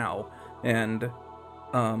so now. And,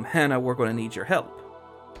 Hannah, we're going to need your help.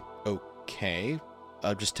 Okay.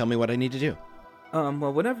 Just tell me what I need to do.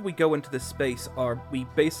 Well, whenever we go into this space, we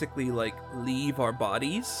basically, like, leave our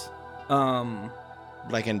bodies.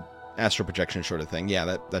 Like an astral projection sort of thing.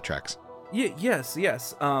 Yeah, that tracks.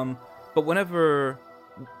 Yes. But whenever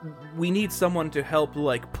we need someone to help,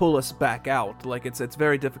 like, pull us back out, like, it's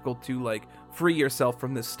very difficult to, like, free yourself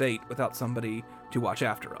from this state without somebody to watch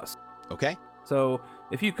after us. Okay. So,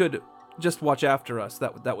 if you could just watch after us,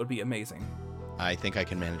 that would be amazing. I think I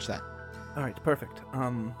can manage that. All right, perfect.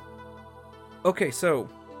 Okay, so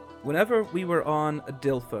whenever we were on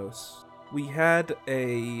Adilphos, we had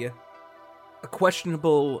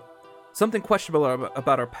something questionable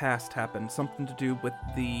about our past happened. Something to do with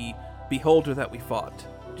the beholder that we fought.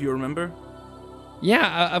 Do you remember?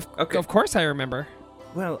 Yeah, Okay. of course I remember.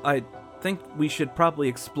 Well, I think we should probably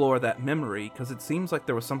explore that memory, because it seems like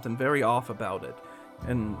there was something very off about it.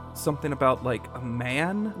 And something about, like, a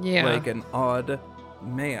man? Yeah. Like an odd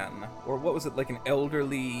man. Or what was it, like an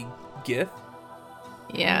elderly Gith?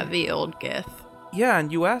 Yeah, the old Gith. Yeah,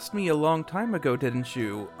 and you asked me a long time ago, didn't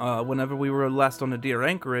you? Whenever we were last on a Deer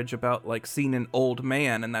Anchorage about, like, seeing an old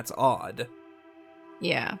man, and that's odd.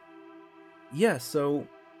 Yeah. Yeah, so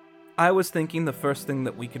I was thinking the first thing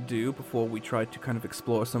that we could do before we tried to kind of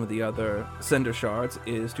explore some of the other Cinder Shards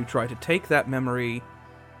is to try to take that memory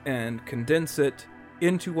and condense it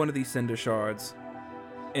into one of these Cinder Shards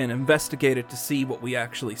and investigate it to see what we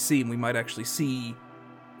actually see, and we might actually see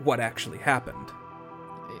what actually happened.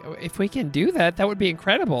 If we can do that, that would be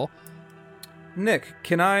incredible. Nick,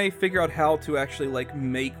 can I figure out how to actually, like,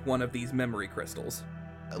 make one of these memory crystals?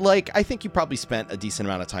 Like, I think you probably spent a decent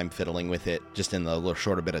amount of time fiddling with it just in the little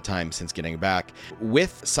shorter bit of time since getting back.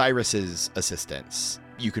 With Cyrus's assistance,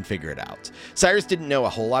 you can figure it out. Cyrus didn't know a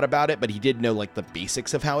whole lot about it, but he did know, like, the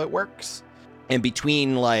basics of how it works. And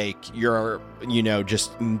between, like, your,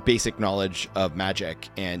 just basic knowledge of magic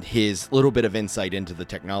and his little bit of insight into the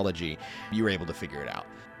technology, you were able to figure it out.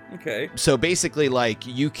 Okay. So basically, like,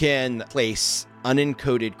 you can place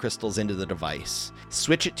unencoded crystals into the device,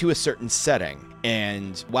 switch it to a certain setting,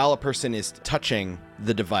 and while a person is touching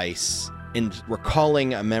the device and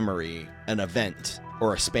recalling a memory, an event,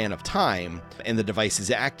 or a span of time, and the device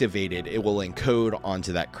is activated, it will encode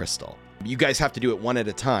onto that crystal. You guys have to do it one at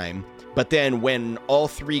a time, but then when all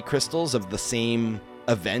 3 crystals of the same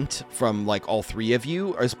event from, like, all 3 of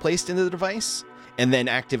you is placed into the device, and then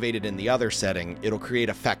activated in the other setting, it'll create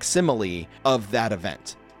a facsimile of that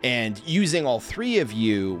event. And using all 3 of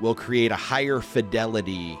you will create a higher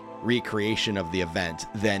fidelity recreation of the event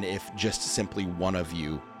than if just simply one of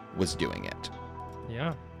you was doing it.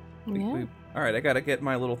 Yeah. Yeah. All right, I gotta get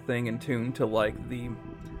my little thing in tune to, like, the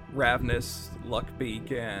Ravnus,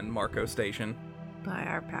 Luckbeak, and Marco station. By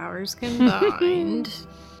our powers combined.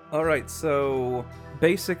 All right, so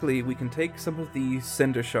basically we can take some of the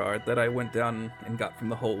Cinder Shard that I went down and got from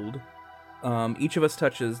the hold. Each of us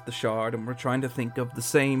touches the shard, and we're trying to think of the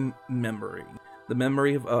same memory. The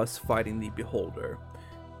memory of us fighting the Beholder.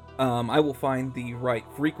 I will find the right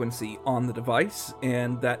frequency on the device,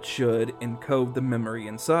 and that should encode the memory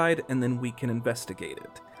inside, and then we can investigate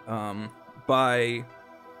it. By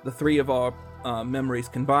the 3 of our memories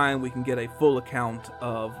combined, we can get a full account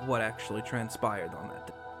of what actually transpired on that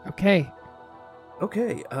day. Okay.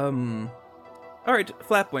 Okay, all right,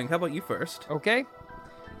 Flapwing, how about you first? Okay.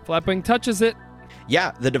 Flapwing touches it.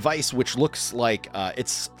 Yeah, the device, which looks like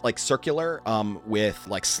it's like circular with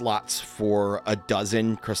like slots for a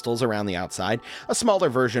dozen crystals around the outside, a smaller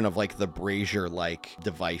version of like the brazier like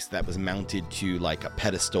device that was mounted to like a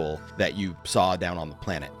pedestal that you saw down on the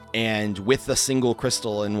planet. And with a single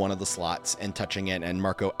crystal in one of the slots and touching it, and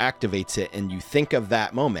Marco activates it, and you think of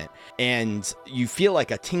that moment, and you feel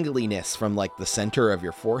like a tingliness from like the center of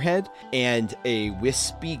your forehead, and a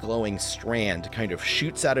wispy glowing strand kind of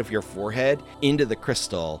shoots out of your forehead into the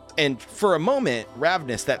crystal. And for a moment,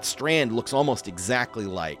 Ravnus, that strand looks almost exactly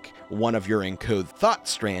like one of your encode thought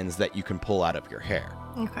strands that you can pull out of your hair.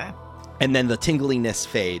 Okay. And then the tingliness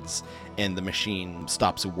fades and the machine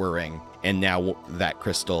stops whirring, and now that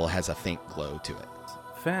crystal has a faint glow to it.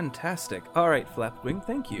 Fantastic. All right, Flapwing,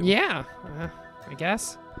 thank you. Yeah, I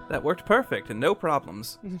guess. That worked perfect and no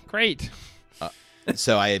problems. Great.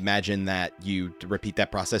 So I imagine that you repeat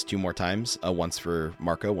that process 2 more times, once for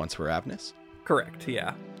Marco, once for Ravnus. Correct,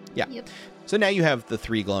 yeah. Yeah. Yep. So now you have the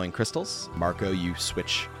 3 glowing crystals. Marco, you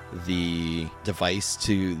switch the device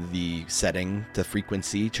to the setting, the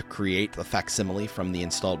frequency, to create the facsimile from the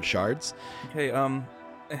installed shards. Okay,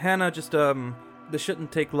 Hannah, just, this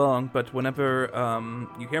shouldn't take long, but whenever,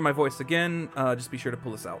 you hear my voice again, just be sure to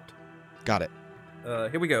pull us out. Got it.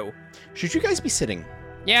 Here we go. Should you guys be sitting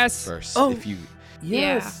Yes. first? Oh. If you,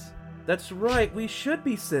 Yes, that's right, we should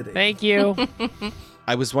be sitting. Thank you.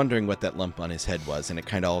 I was wondering what that lump on his head was, and it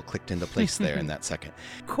kind of all clicked into place there in that second.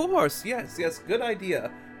 Of course, yes, good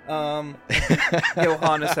idea.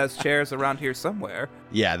 Johannes has chairs around here somewhere.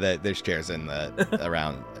 Yeah, there's chairs in the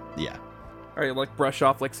around. Yeah. All right, like brush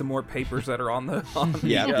off like some more papers that are on the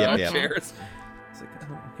Yep. chairs. It's like,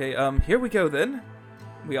 okay, here we go then.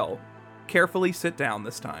 We all carefully sit down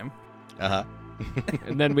this time. Uh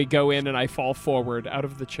And then we go in and I fall forward out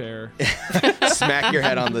of the chair. huh. Smack your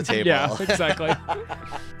head on the table. Yeah, exactly.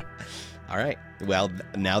 All right. Well,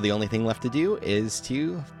 now the only thing left to do is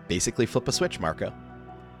to basically flip a switch, Marco.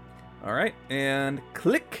 All right, and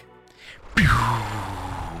click.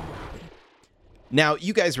 Now,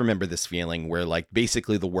 you guys remember this feeling where, like,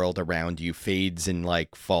 basically the world around you fades and,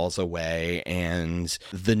 like, falls away, and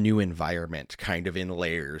the new environment kind of in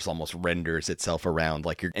layers almost renders itself around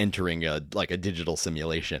like you're entering a digital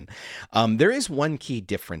simulation. There is one key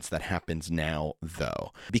difference that happens now,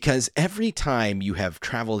 though, because every time you have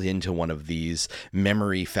traveled into one of these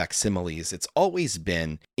memory facsimiles, it's always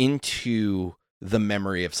been into the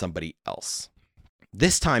memory of somebody else.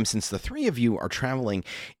 This time, since the 3 of you are traveling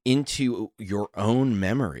into your own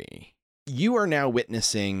memory, You are now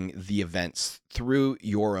witnessing the events through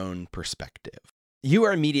your own perspective. You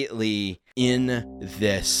are immediately in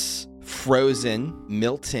this frozen,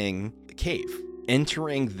 melting cave,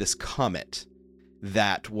 entering this comet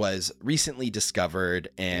that was recently discovered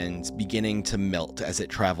and beginning to melt as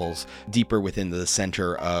it travels deeper within the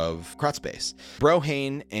center of Krotzbase.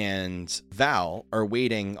 Brohane and Val are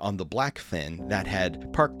waiting on the Blackfin that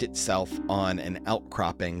had parked itself on an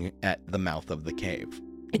outcropping at the mouth of the cave.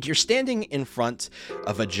 And you're standing in front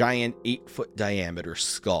of a giant 8-foot diameter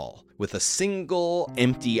skull with a single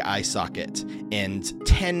empty eye socket and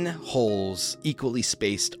 10 holes equally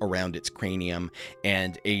spaced around its cranium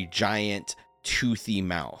and a giant toothy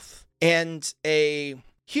mouth. And a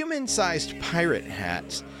human-sized pirate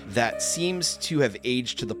hat that seems to have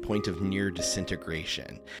aged to the point of near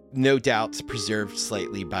disintegration. No doubt preserved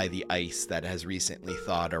slightly by the ice that has recently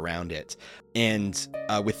thawed around it. And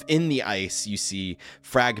within the ice, you see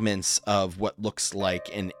fragments of what looks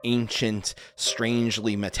like an ancient,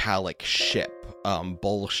 strangely metallic ship,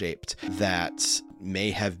 bowl-shaped, that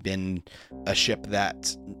may have been a ship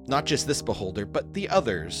that not just this beholder, but the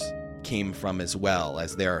others came from as well,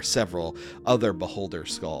 as there are several other beholder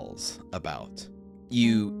skulls about.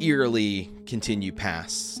 You eerily continue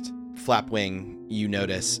past Flapwing. You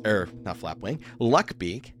notice, not Flapwing,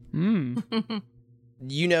 Luckbeak.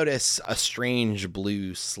 You notice a strange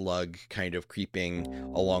blue slug kind of creeping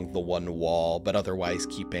along the one wall, but otherwise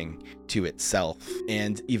keeping to itself.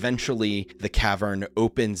 And eventually the cavern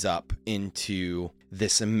opens up into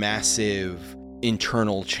this massive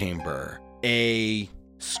internal chamber. A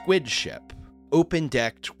squid ship,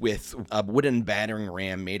 open-decked with a wooden battering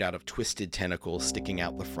ram made out of twisted tentacles sticking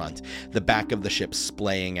out the front, the back of the ship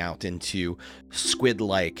splaying out into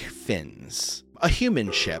squid-like fins. A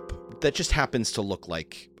human ship that just happens to look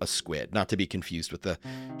like a squid, not to be confused with the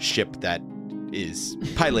ship that is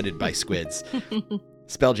piloted by squids.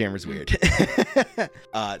 Spelljammer's weird. This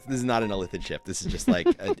is not an Illithid ship. This is just like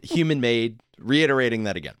a human-made, reiterating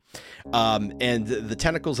that again. And the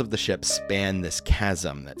tentacles of the ship span this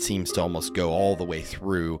chasm that seems to almost go all the way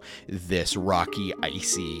through this rocky,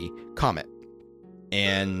 icy comet.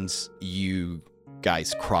 And you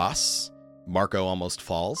guys cross. Marco almost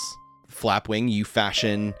falls. Flapwing, you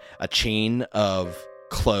fashion a chain of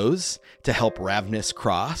clothes to help Ravnus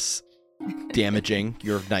cross, damaging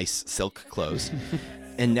your nice silk clothes.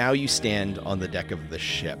 And now you stand on the deck of the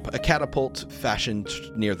ship, a catapult fashioned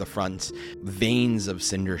near the front, veins of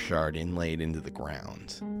cinder shard inlaid into the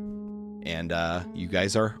ground. And you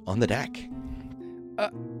guys are on the deck.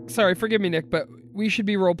 Sorry, forgive me, Nick, but we should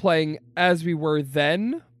be role-playing as we were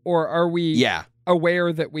then? Or are we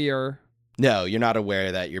aware that we are... No, you're not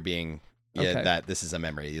aware that you're being... Okay. That this is a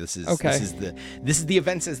memory. This is okay. This is the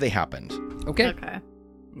events as they happened. Okay.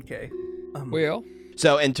 Well...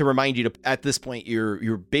 So, and to remind you, at this point,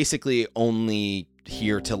 you're basically only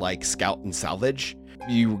here to like scout and salvage.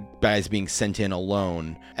 You guys being sent in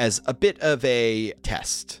alone as a bit of a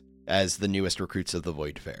test as the newest recruits of the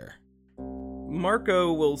Voidfarer.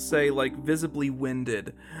 Marco will say, like, visibly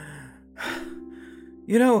winded,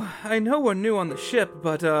 "You know, I know we're new on the ship,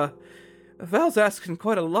 but Val's asking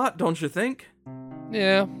quite a lot, don't you think?"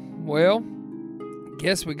 Yeah, well,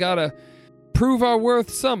 guess we gotta prove our worth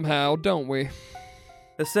somehow, don't we?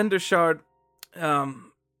 The cinder shard,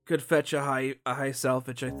 could fetch a high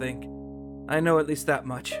salvage, I think. I know at least that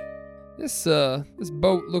much. This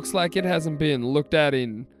boat looks like it hasn't been looked at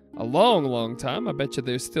in a long, long time. I bet you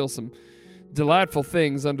there's still some delightful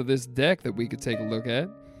things under this deck that we could take a look at.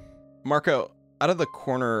 Marco, out of the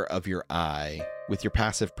corner of your eye, with your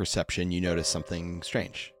passive perception, you notice something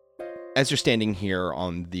strange. As you're standing here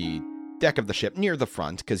on the deck of the ship near the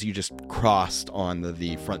front, because you just crossed on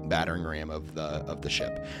the front battering ram of the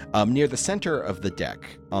ship, near the center of the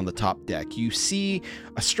deck, on the top deck, you see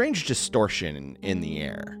a strange distortion in the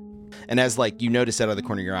air. And as like you notice out of the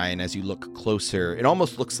corner of your eye, and as you look closer, it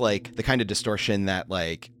almost looks like the kind of distortion that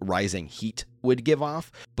like rising heat would give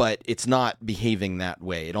off, but it's not behaving that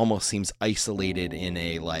way. It almost seems isolated in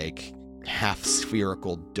a like half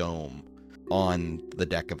spherical dome on the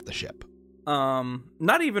deck of the ship.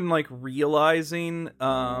 Not even like realizing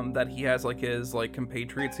that he has like his like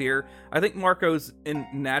compatriots here. I think Marco's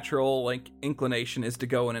natural like inclination is to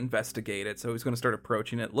go and investigate it, so he's going to start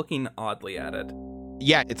approaching it, looking oddly at it.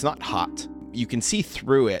 Yeah, it's not hot. You can see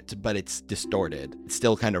through it, but it's distorted. It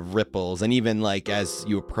still kind of ripples, and even like as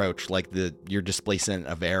you approach, like your displacement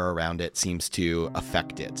of air around it seems to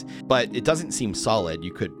affect it. But it doesn't seem solid.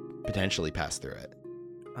 You could potentially pass through it.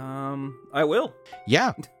 I will.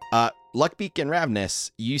 Yeah. Luckbeak and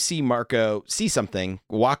Ravnus, you see Marco see something,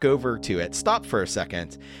 walk over to it, stop for a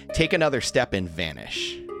second, take another step, and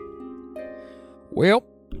vanish. Well,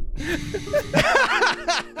 this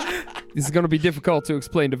is going to be difficult to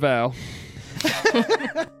explain to Val.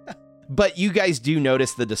 But you guys do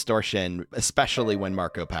notice the distortion, especially when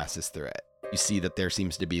Marco passes through it. You see that there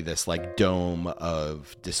seems to be this like dome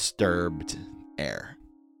of disturbed air.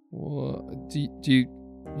 Well, do you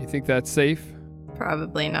think that's safe?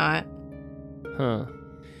 Probably not. Huh.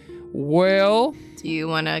 Well, Do you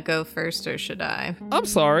want to go first or should I? I'm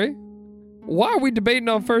sorry. Why are we debating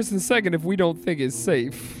on first and second if we don't think it's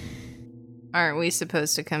safe? Aren't we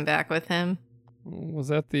supposed to come back with him? Was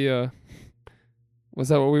that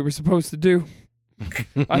what we were supposed to do?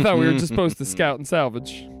 I thought we were just supposed to scout and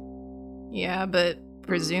salvage. Yeah, but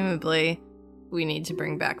presumably we need to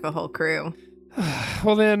bring back the whole crew.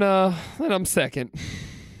 Well, then I'm second.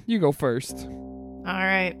 You go first. All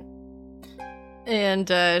right. And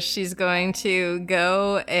she's going to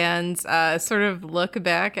go and sort of look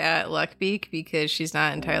back at Luckbeak because she's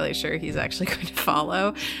not entirely sure he's actually going to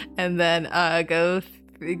follow, and then go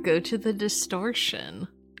to the distortion.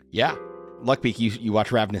 Yeah. Luckbeak, you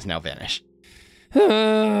watch Ravenous now vanish.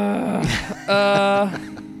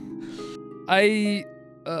 I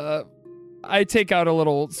take out a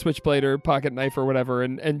little switchblade or pocket knife or whatever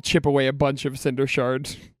and chip away a bunch of cinder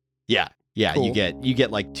shards. Yeah. Cool. You get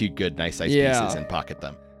like 2 good nice ice pieces and pocket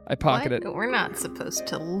them. I pocket it. We're not supposed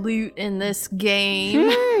to loot in this game.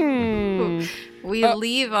 We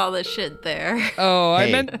leave all the shit there. Oh, Hey,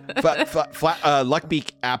 I meant...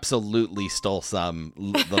 Luckbeak absolutely stole some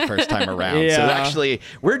the first time around. So Yeah. actually,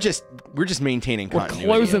 we're just maintaining We're continuity.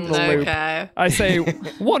 closing the loop. Okay. I say,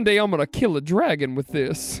 one day I'm going to kill a dragon with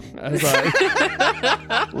this as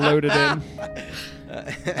I load it in.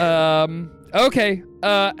 Okay.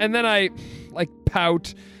 And then I, like,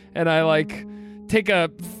 pout and I, like, take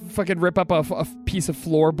rip up a piece of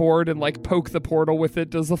floorboard and, like, poke the portal with it.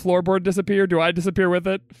 Does the floorboard disappear? Do I disappear with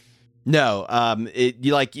it? No,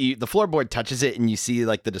 the floorboard touches it and you see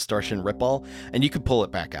like the distortion ripple, and you can pull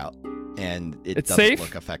it back out, and It's doesn't safe?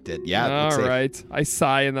 look affected. Yeah, it's All safe. right. I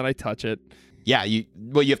sigh and then I touch it. Yeah, you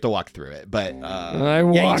have to walk through it, but I you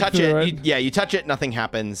walk touch through it. it. You touch it, nothing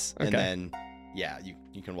happens, and Okay. then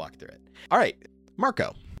you can walk through it. All right,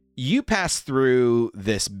 Marco, you pass through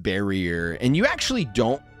this barrier, and you actually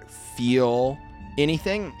don't feel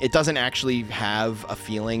anything. It doesn't actually have a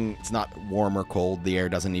feeling. It's not warm or cold. The air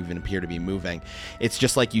doesn't even appear to be moving. It's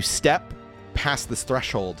just like you step past this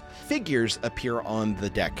threshold. Figures appear on the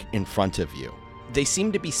deck in front of you. They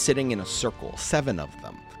seem to be sitting in a circle, 7 of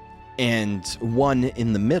them. And one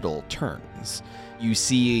in the middle turns. You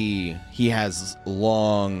see he has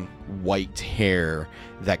long white hair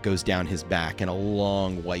that goes down his back and a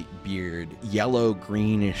long white beard, yellow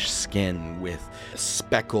greenish skin with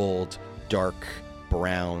speckled dark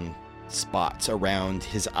brown spots around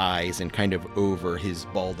his eyes and kind of over his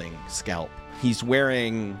balding scalp. He's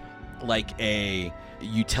wearing like a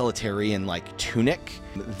utilitarian like tunic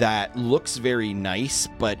that looks very nice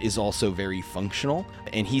but is also very functional,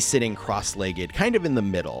 and he's sitting cross-legged kind of in the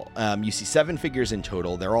middle. You see 7 figures in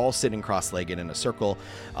total. They're all sitting cross-legged in a circle,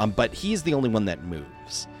 but he's the only one that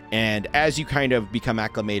moves. And as you kind of become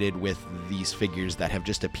acclimated with these figures that have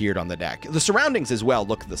just appeared on the deck, the surroundings as well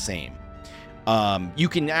look the same. You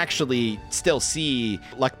can actually still see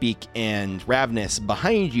Luckbeak and Ravenous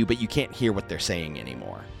behind you, but you can't hear what they're saying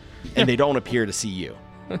anymore. And they don't appear to see you.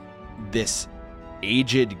 This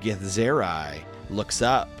aged Githzerai looks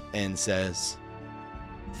up and says,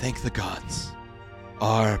 "Thank the gods.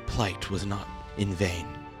 Our plight was not in vain."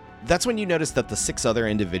 That's when you notice that the 6 other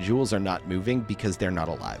individuals are not moving because they're not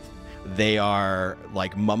alive. They are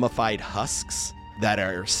like mummified husks that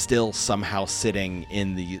are still somehow sitting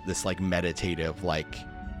in this like meditative like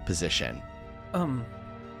position.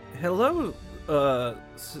 Hello,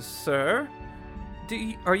 sir?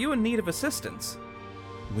 Are you in need of assistance?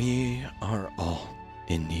 We are all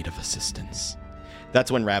in need of assistance. That's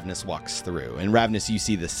when Ravenous walks through. And Ravenous, you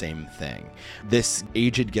see the same thing. This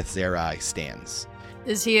aged Githzerai stands.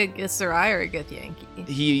 Is he a Githzerai or a Githyanki?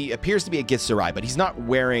 He appears to be a Githzerai, but he's not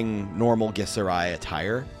wearing normal Githzerai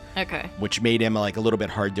attire, Okay. which made him like a little bit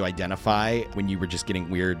hard to identify when you were just getting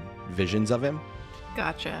weird visions of him.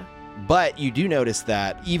 Gotcha. But you do notice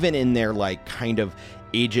that even in their like kind of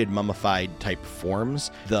aged mummified type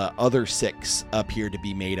forms, the other 6 appear to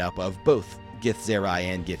be made up of both Githzerai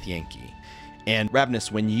and Githyanki. And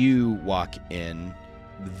Ravenous, when you walk in,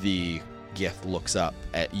 the Gith looks up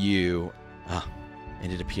at you,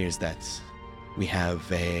 and it appears that we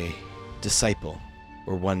have a disciple,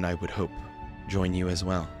 or one I would hope join you as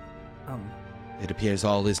well. It appears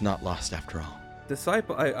all is not lost after all.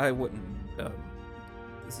 Disciple? I wouldn't.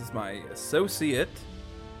 This is my associate.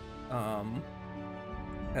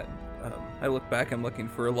 I look back. I'm looking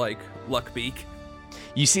for like Luckbeak.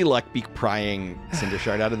 You see Luckbeak prying Cinder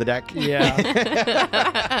Shard out of the deck. Yeah.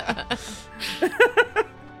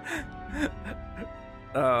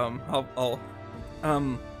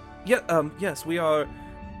 Yes, we're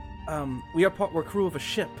crew of a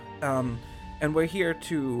ship, and we're here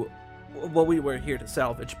to, well, we were here to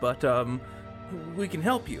salvage, but, we can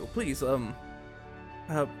help you, please,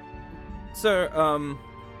 sir,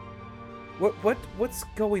 what's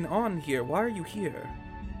going on here? Why are you here?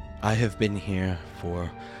 I have been here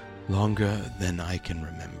for longer than I can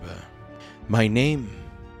remember. My name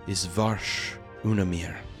is Varsh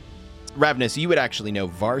Unamir. Ravnus, you would actually know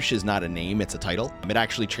Varsh is not a name, it's a title. It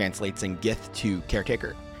actually translates in Gith to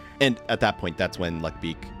caretaker. And at that point, that's when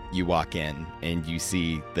Luckbeak, you walk in and you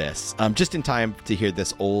see this. Just in time to hear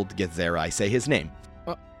this old Githzerai say his name.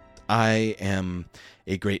 I am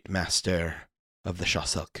a great master of the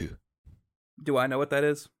Shaselku. Do I know what that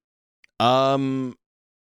is?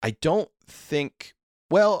 I don't think...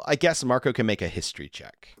 Well, I guess Marco can make a history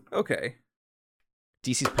check. Okay.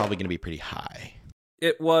 DC's probably going to be pretty high.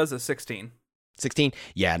 It was a 16. 16?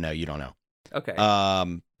 Yeah, no, you don't know. Okay.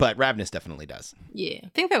 But Ravnus definitely does. Yeah. I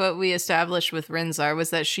think that what we established with Rinzar was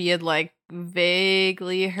that she had like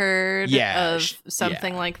vaguely heard of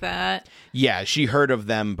something like that. Yeah, she heard of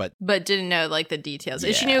them, but didn't know like the details.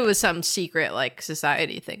 Yeah. She knew it was some secret like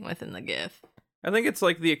society thing within the Gith. I think it's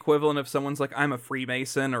like the equivalent of someone's like, I'm a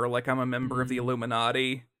Freemason, or like I'm a member of the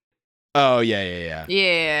Illuminati. Oh, yeah.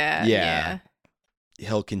 Yeah.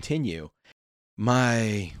 He'll continue.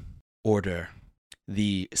 My order,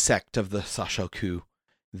 the sect of the Sashoku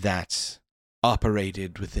that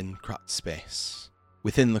operated within Krot space,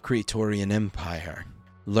 within the Praetorian Empire,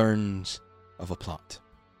 learned of a plot.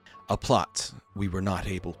 A plot we were not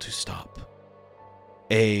able to stop.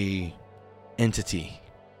 A entity,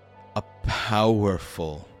 a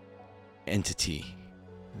powerful entity,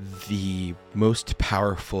 the most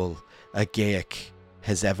powerful a Gaic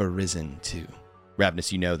has ever risen to.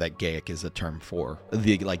 Ravnus, you know that Gaic is a term for,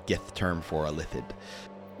 the like Gith term for a Lithid.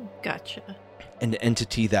 Gotcha. An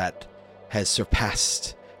entity that has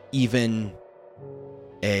surpassed even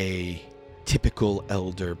a typical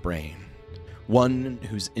elder brain. One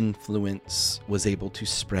whose influence was able to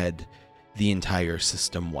spread the entire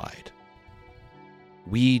system wide.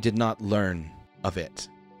 We did not learn of it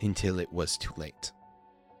until it was too late.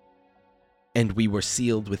 And we were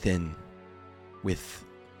sealed within with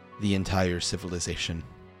the entire civilization,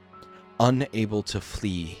 unable to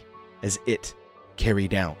flee as it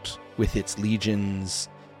carried out with its legions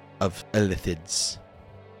of Illithids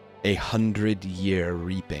 100-year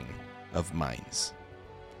reaping of mines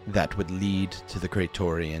that would lead to the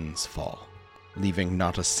Praetorians' fall, leaving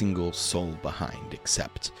not a single soul behind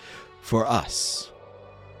except for us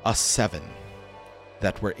 7,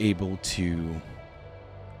 that were able to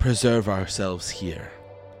preserve ourselves here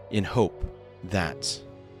in hope that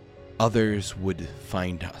others would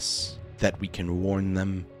find us, that we can warn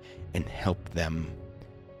them and help them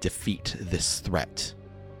defeat this threat.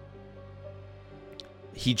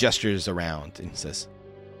 He gestures around and says,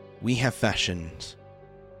 we have fashioned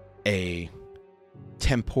a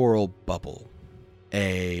temporal bubble,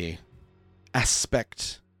 a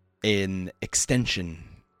aspect, an extension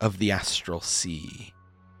of the astral sea.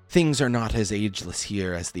 Things are not as ageless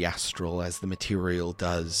here as the astral, as the material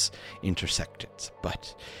does intersect it,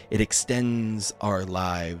 but it extends our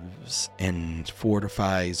lives and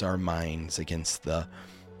fortifies our minds against the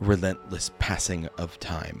relentless passing of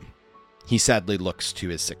time. He sadly looks to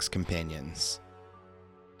his 6 companions.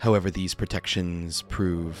 However, these protections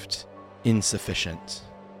proved insufficient,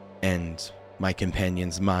 and my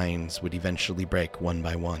companions' minds would eventually break one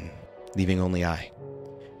by one, leaving only I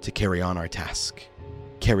to carry on our task.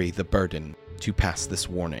 Carry the burden to pass this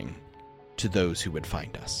warning to those who would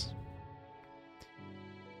find us.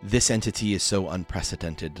 This entity is so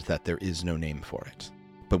unprecedented that there is no name for it,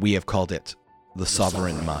 but we have called it the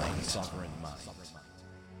Sovereign Mind.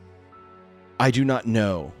 I do not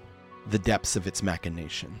know the depths of its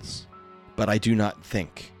machinations, but I do not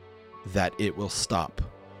think that it will stop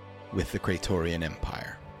with the Praetorian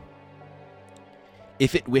Empire.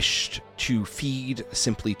 If it wished to feed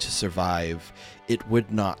simply to survive, it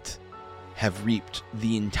would not have reaped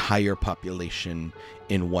the entire population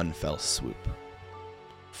in one fell swoop.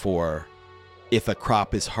 For if a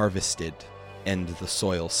crop is harvested and the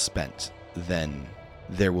soil spent, then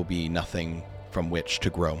there will be nothing from which to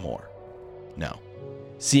grow more. No.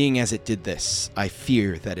 Seeing as it did this, I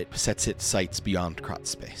fear that it sets its sights beyond Krot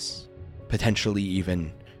space, potentially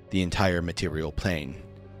even the entire material plane,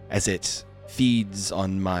 as it feeds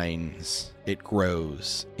on minds, it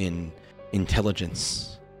grows in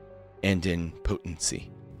intelligence and in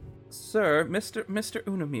potency. Sir, Mr.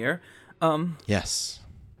 Unamir, Yes.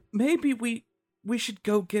 maybe we should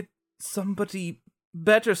go get somebody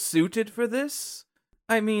better suited for this?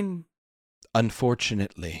 I mean,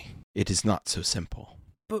 Unfortunately, it is not so simple.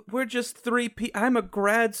 but we're just I'm a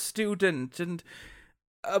grad student, and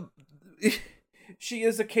she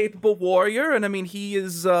is a capable warrior, and I mean, he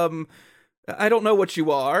is, I don't know what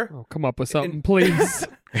you are. Oh, come up with something, please.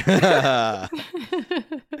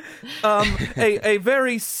 A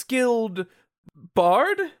very skilled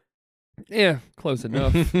bard? Yeah, close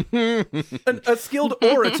enough. A skilled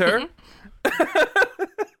orator.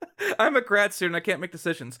 I'm a grad student. I can't make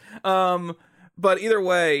decisions. But either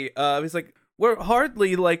way, he's like, we're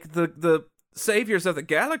hardly like the saviors of the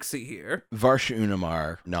galaxy here. Varsh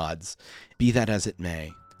Unamar nods. Be that as it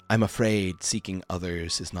may, I'm afraid seeking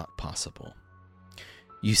others is not possible.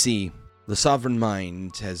 You see, the sovereign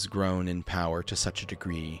mind has grown in power to such a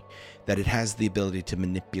degree that it has the ability to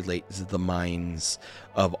manipulate the minds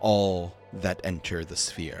of all that enter the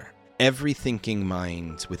sphere. Every thinking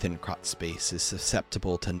mind within Krot space is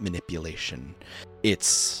susceptible to manipulation.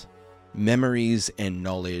 Its memories and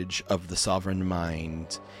knowledge of the sovereign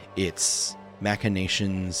mind, its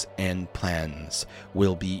machinations and plans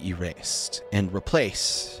will be erased and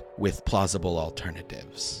replaced with plausible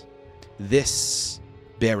alternatives. This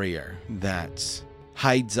barrier that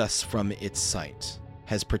hides us from its sight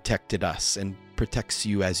has protected us and protects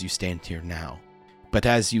you as you stand here now. But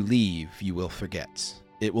as you leave, you will forget.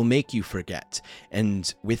 It will make you forget,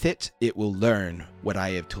 and with it, it will learn what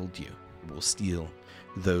I have told you. It will steal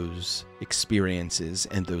those experiences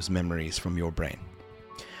and those memories from your brain.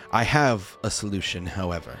 I have a solution,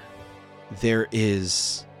 however. There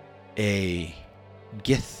is a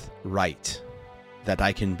Gith rite that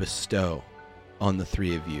I can bestow on the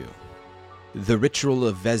three of you. The ritual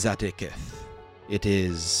of Vezatikith. It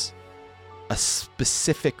is a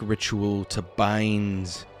specific ritual to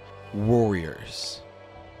bind warriors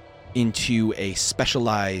into a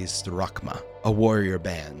specialized Rakma, a warrior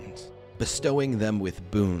band, bestowing them with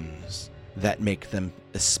boons that make them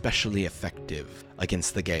especially effective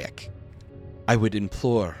against the Gayak. I would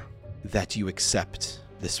implore that you accept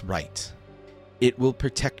this rite. It will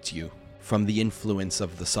protect you from the influence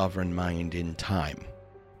of the sovereign mind in time,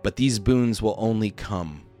 but these boons will only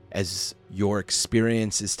come as your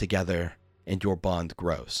experiences together and your bond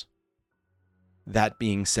grows. That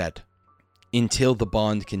being said, until the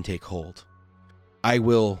bond can take hold, I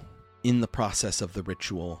will, in the process of the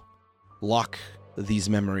ritual, lock these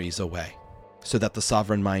memories away so that the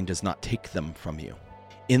sovereign mind does not take them from you,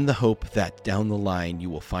 in the hope that down the line you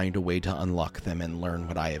will find a way to unlock them and learn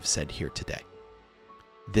what I have said here today.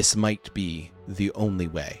 This might be the only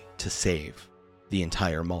way to save the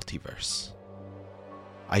entire multiverse.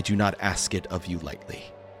 I do not ask it of you lightly.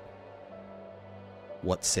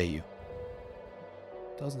 What say you?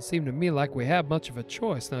 Doesn't seem to me like we have much of a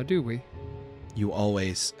choice now, do we? You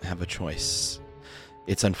always have a choice.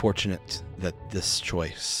 It's unfortunate that this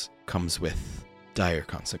choice comes with dire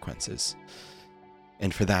consequences.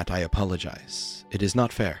 And for that, I apologize. It is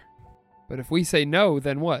not fair. But if we say no,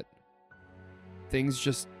 then what? Things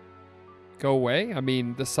just go away? I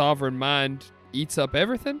mean, the sovereign mind eats up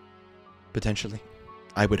everything? Potentially.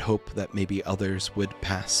 I would hope that maybe others would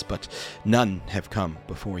pass, but none have come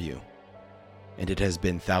before you. And it has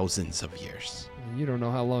been thousands of years. You don't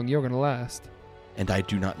know how long you're going to last. And I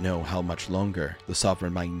do not know how much longer the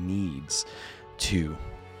sovereign mind needs to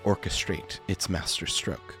orchestrate its master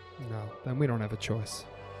stroke. No, then we don't have a choice.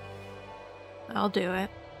 I'll do it.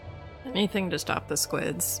 Anything to stop the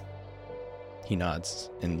squids. He nods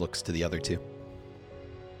and looks to the other two.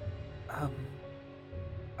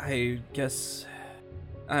 I guess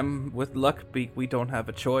with Luckbeak we don't have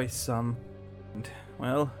a choice.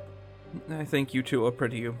 Well, I think you two are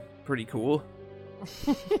pretty cool.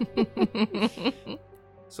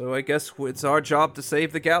 So I guess it's our job to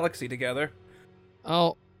save the galaxy together.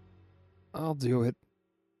 I'll do it.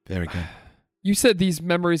 Very good. You said these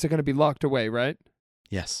memories are going to be locked away, right?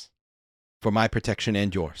 Yes. For my protection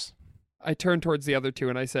and yours. I turn towards the other two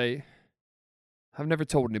and I say, I've never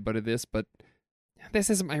told anybody this, but this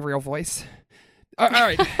isn't my real voice. All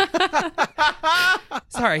right.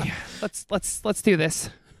 Sorry. Let's do this.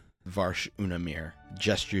 Varsh Unamir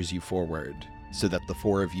gestures you forward so that the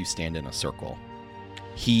four of you stand in a circle.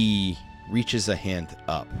 He reaches a hand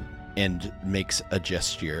up and makes a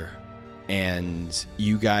gesture, and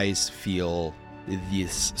you guys feel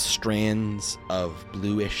these strands of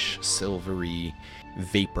bluish, silvery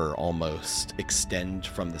vapor almost extend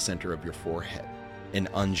from the center of your forehead. and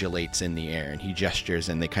undulates in the air, and he gestures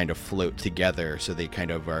and they kind of float together, so they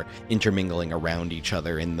kind of are intermingling around each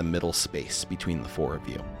other in the middle space between the four of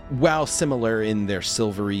you. While similar in their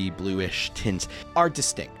silvery bluish tint, are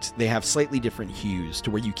distinct. They have slightly different hues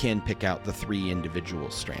to where you can pick out the three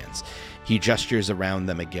individual strands. He gestures around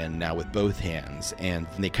them again now with both hands, and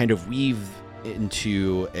they kind of weave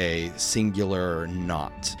into a singular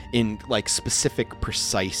knot in like specific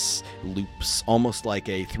precise loops, almost like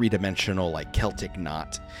a three-dimensional like Celtic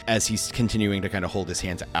knot, as he's continuing to kind of hold his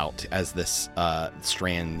hands out as this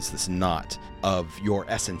strands, this knot of your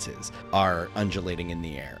essences are undulating in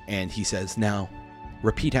the air. And he says, now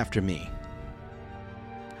repeat after me.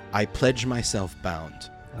 I pledge myself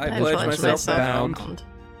bound I pledge myself bound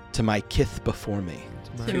to my kith before me.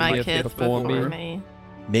 to my kith before me.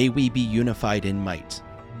 May we be unified in might,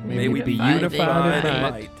 May we be unified unified in in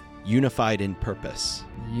might. might, unified in purpose,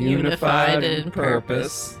 Unified in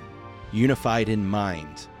purpose, unified in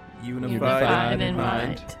mind, unified in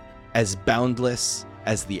mind, might, as boundless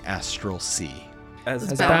as the astral sea. as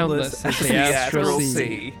As boundless boundless as the astral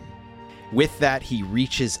sea. With that, he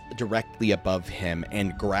reaches directly above him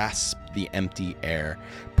and grasps the empty air,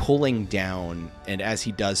 pulling down, and as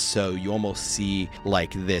he does so, you almost see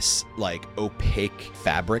like this like opaque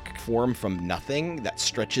fabric form from nothing that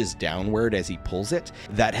stretches downward as he pulls it,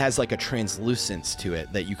 that has like a translucence to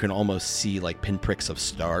it that you can almost see like pinpricks of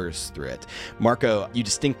stars through it. Marco, you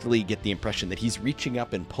distinctly get the impression that he's reaching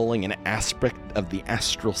up and pulling an aspect of the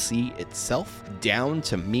astral sea itself down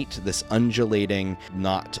to meet this undulating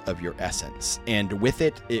knot of your essence, and with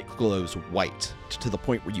it, it glows white to the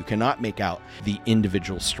point where you cannot make out the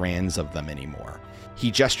individual strands of them anymore.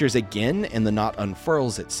 He gestures again and the knot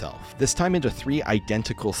unfurls itself, this time into three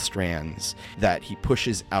identical strands that he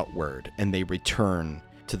pushes outward, and they return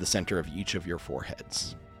to the center of each of your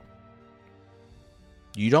foreheads.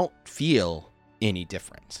 You don't feel any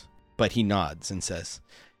different, but he nods and says,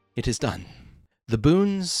 "It is done. The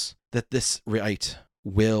boons that this rite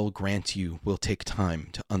will grant you will take time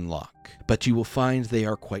to unlock, but you will find they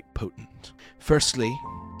are quite potent. Firstly,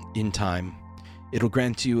 in time, it'll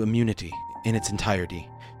grant you immunity in its entirety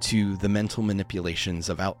to the mental manipulations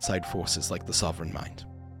of outside forces like the Sovereign Mind.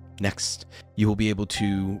 Next, you will be able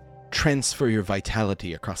to transfer your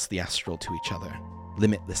vitality across the astral to each other,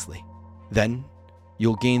 limitlessly. Then,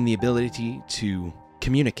 you'll gain the ability to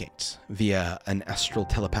communicate via an astral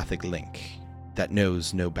telepathic link that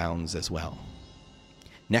knows no bounds as well.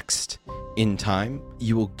 Next, in time,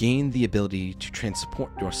 you will gain the ability to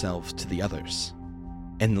transport yourselves to the others.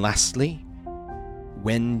 And lastly,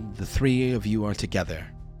 when the three of you are together,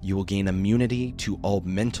 you will gain immunity to all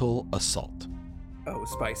mental assault. Oh,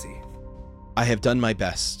 spicy. I have done my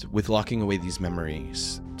best with locking away these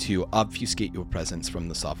memories to obfuscate your presence from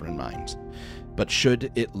the Sovereign Mind, but should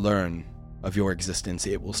it learn of your existence,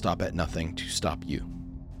 it will stop at nothing to stop you.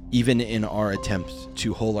 Even in our attempt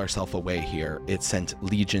to hole ourselves away here, it sent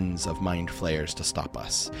legions of mind flayers to stop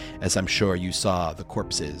us, as I'm sure you saw the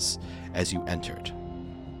corpses as you entered.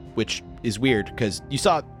 Which is weird, because you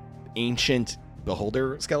saw ancient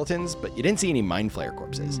beholder skeletons, but you didn't see any mind flayer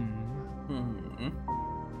corpses.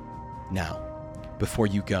 Now, before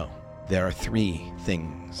you go, there are three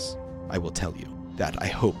things I will tell you that I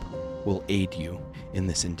hope will aid you in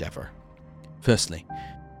this endeavor. Firstly,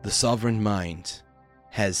 the Sovereign Mind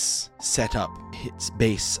has set up its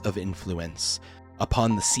base of influence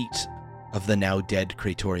upon the seat of the now dead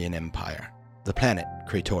Kratorian Empire, the planet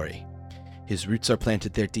Kratori. His roots are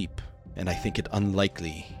planted there deep, and I think it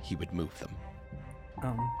unlikely he would move them.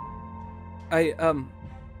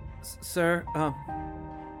 Sir,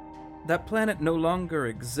 that planet no longer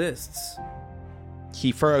exists.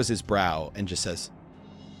 He furrows his brow and just says,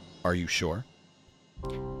 "Are you sure?"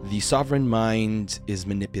 The Sovereign Mind is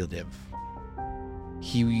manipulative.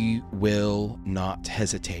 He will not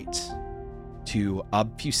hesitate to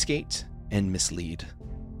obfuscate and mislead.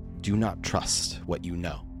 Do not trust what you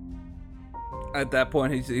know. At that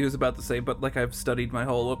point, he was about to say, but like I've studied my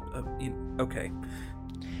whole... okay.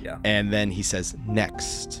 Yeah. And then he says,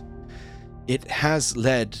 next, it has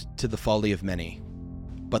led to the folly of many,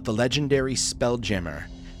 but the legendary Spelljammer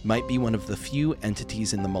might be one of the few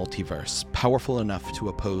entities in the multiverse powerful enough to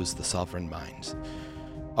oppose the Sovereign Mind.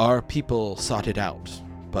 Our people sought it out,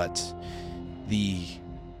 but the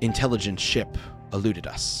intelligence ship eluded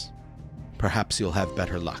us. Perhaps you'll have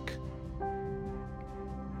better luck.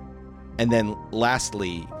 And then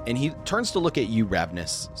lastly, and he turns to look at you,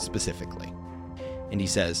 Ravnus, specifically, and he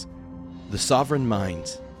says, the Sovereign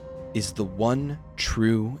Mind is the one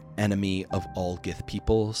true enemy of all Gith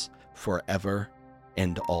peoples forever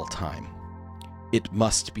and all time. It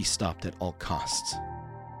must be stopped at all costs.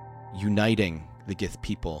 Uniting the Gith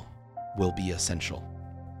people will be essential.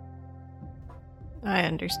 I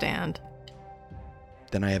understand.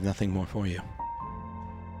 Then I have nothing more for you,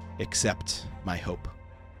 except my hope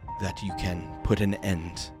that you can put an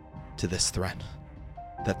end to this threat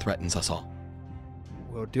that threatens us all.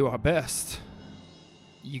 We'll do our best.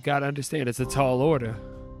 You gotta understand, it's a tall order.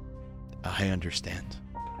 I understand.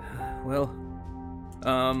 Well,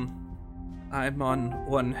 I'm on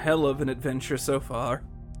one hell of an adventure so far.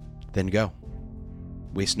 Then go.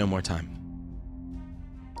 Waste no more time.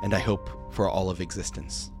 And I hope for all of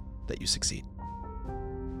existence that you succeed.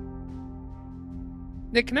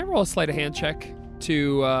 Nick, can I roll a sleight of hand check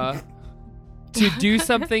to do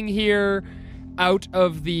something here out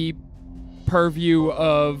of the purview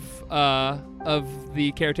of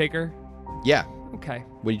the caretaker? Yeah. Okay.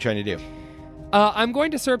 What are you trying to do? I'm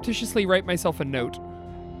going to surreptitiously write myself a note.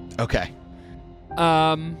 Okay.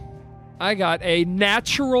 I got a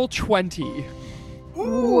natural 20.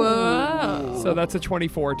 Whoa. So that's a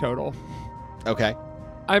 24 total. Okay.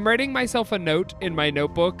 I'm writing myself a note in my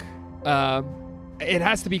notebook. It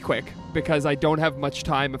has to be quick because I don't have much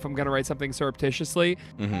time if I'm going to write something surreptitiously.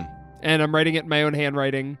 Mm-hmm. And I'm writing it in my own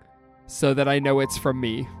handwriting so that I know it's from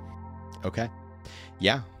me. Okay.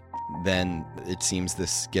 Yeah. Then it seems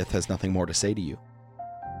this Gith has nothing more to say to you.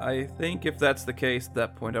 I think if that's the case, at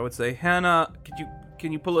that point I would say, Hannah,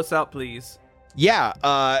 can you pull us out, please? Yeah,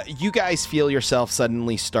 you guys feel yourself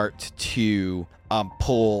suddenly start to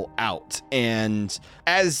pull out. And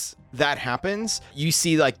as that happens, you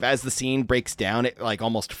see, like, as the scene breaks down, it, like,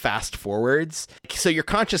 almost fast forwards. So your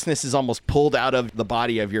consciousness is almost pulled out of the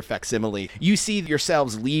body of your facsimile. You see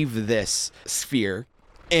yourselves leave this sphere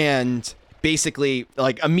and basically,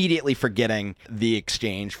 like, immediately forgetting the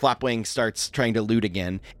exchange. Flapwing starts trying to loot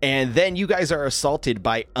again, and then you guys are assaulted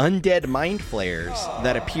by undead mind flayers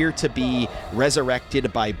that appear to be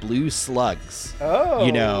resurrected by blue slugs. Oh.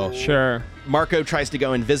 You know, Sure. Marco tries to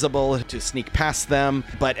go invisible to sneak past them,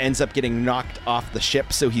 but ends up getting knocked off the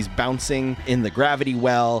ship, so he's bouncing in the gravity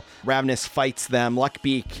well. Ravnus fights them.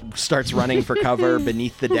 Luckbeak starts running for cover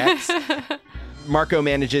beneath the decks. Marco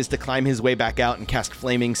manages to climb his way back out and cast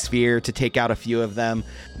Flaming Sphere to take out a few of them.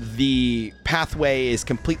 The pathway is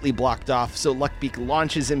completely blocked off, so Luckbeak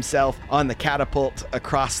launches himself on the catapult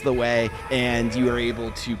across the way, and you are able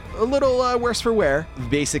to, a little worse for wear,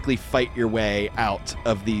 basically fight your way out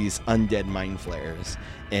of these undead mind flayers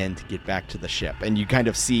and get back to the ship. And you kind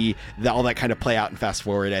of see all that kind of play out and fast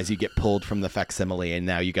forward as you get pulled from the facsimile, and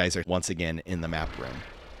now you guys are once again in the map room.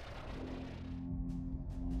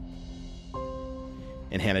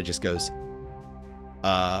 And Hannah just goes,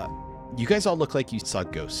 you guys all look like you saw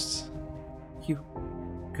ghosts. You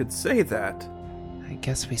could say that. I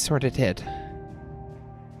guess we sort of did.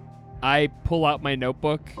 I pull out my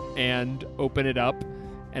notebook and open it up,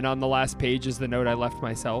 and on the last page is the note I left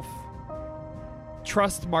myself.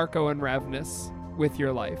 Trust Marco and Ravnus with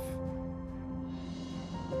your life.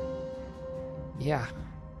 Yeah,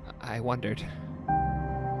 I wondered.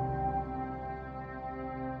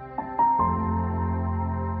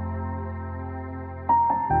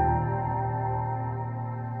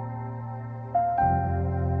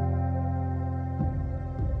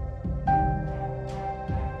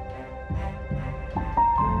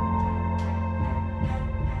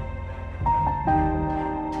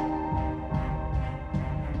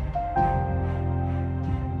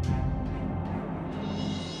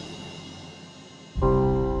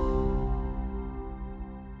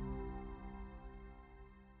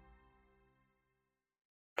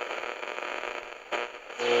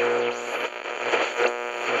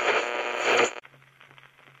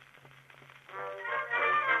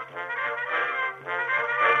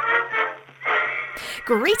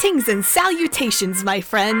 Greetings and salutations, my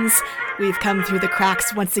friends! We've come through the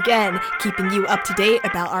cracks once again, keeping you up to date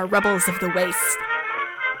about our Rebels of the Waste.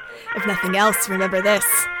 If nothing else, remember this.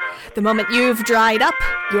 The moment you've dried up,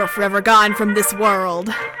 you're forever gone from this world.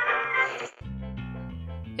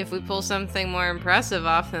 If we pull something more impressive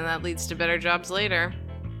off, then that leads to better jobs later.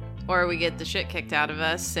 Or we get the shit kicked out of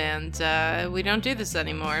us, and we don't do this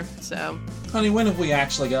anymore, so... Honey, when have we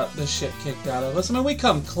actually got the shit kicked out of us? I mean, we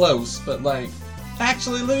come close, but, like,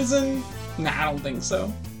 actually losing? Nah, I don't think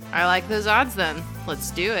so. I like those odds, then.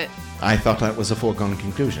 Let's do it. I thought that was a foregone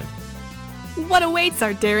conclusion. What awaits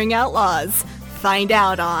our daring outlaws? Find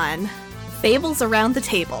out on Fables Around the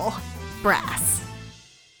Table. Brass.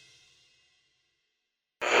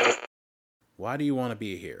 Why do you want to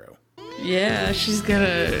be a hero? Yeah, she's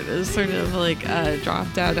gonna sort of like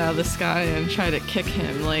drop down out of the sky and try to kick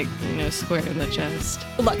him, like, square in the chest.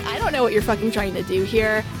 Look, I don't know what you're fucking trying to do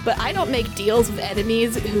here, but I don't make deals with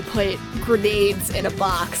enemies who put grenades in a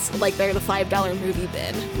box like they're the $5 movie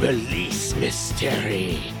bin. Release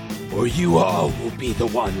Mystery, or you all will be the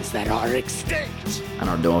ones that are extinct. I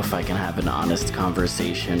don't know if I can have an honest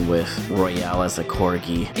conversation with Royale as a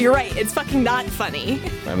corgi. You're right, it's fucking not funny.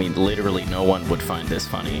 I mean, literally no one would find this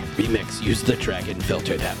funny. Remix, use the dragon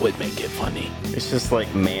filter, that would make it funny. It's just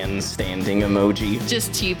like man standing emoji.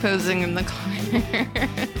 Just T-posing in the corner.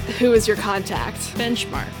 Who is your contact?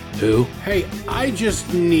 Benchmark. Who? Hey, I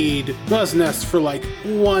just need Buzz Nest for like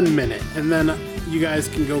 1 minute, and then you guys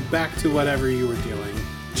can go back to whatever you were doing.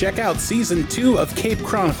 Check out Season 2 of Cape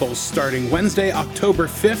Chronicles starting Wednesday, October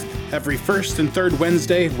 5th, every first and third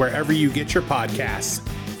Wednesday, wherever you get your podcasts.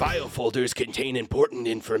 File folders contain important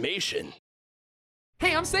information.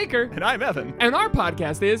 Hey, I'm Saker. And I'm Evan. And our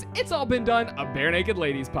podcast is It's All Been Done, a Bare Naked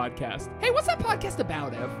Ladies podcast. Hey, what's that podcast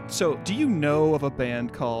about, Ev? So, do you know of a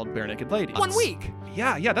band called Bare Naked Ladies? 1 week.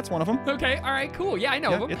 Yeah, that's one of them. Okay, all right, cool. Yeah, I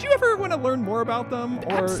know them. Did you ever want to learn more about them?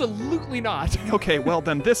 Or... Absolutely not. Okay, well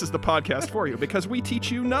then this is the podcast for you, because we teach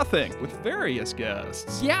you nothing with various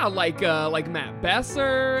guests. Yeah, like Matt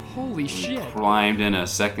Besser. Holy shit. Climbed in a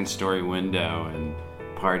second-story window and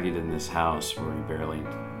partied in this house where we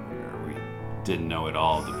didn't know at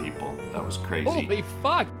all the people. That was crazy. Holy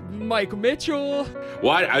fuck, Mike Mitchell.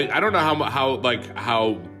 Well, I don't know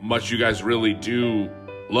how much you guys really do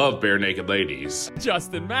love Bare Naked Ladies.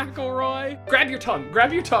 Justin McElroy. Grab your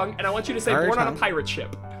tongue, and I want you to say born on a pirate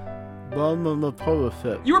ship. Born on a pirate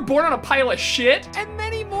ship. You were born on a pile of shit, and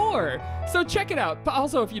many more. So check it out. But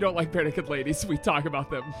also, if you don't like Bare Naked Ladies, we talk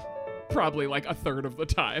about them probably like a third of the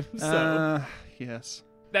time. So yes.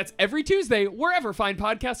 That's every Tuesday, wherever fine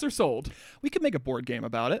podcasts are sold. We could make a board game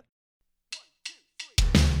about it.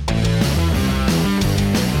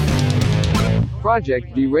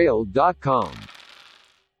 ProjectDerailed.com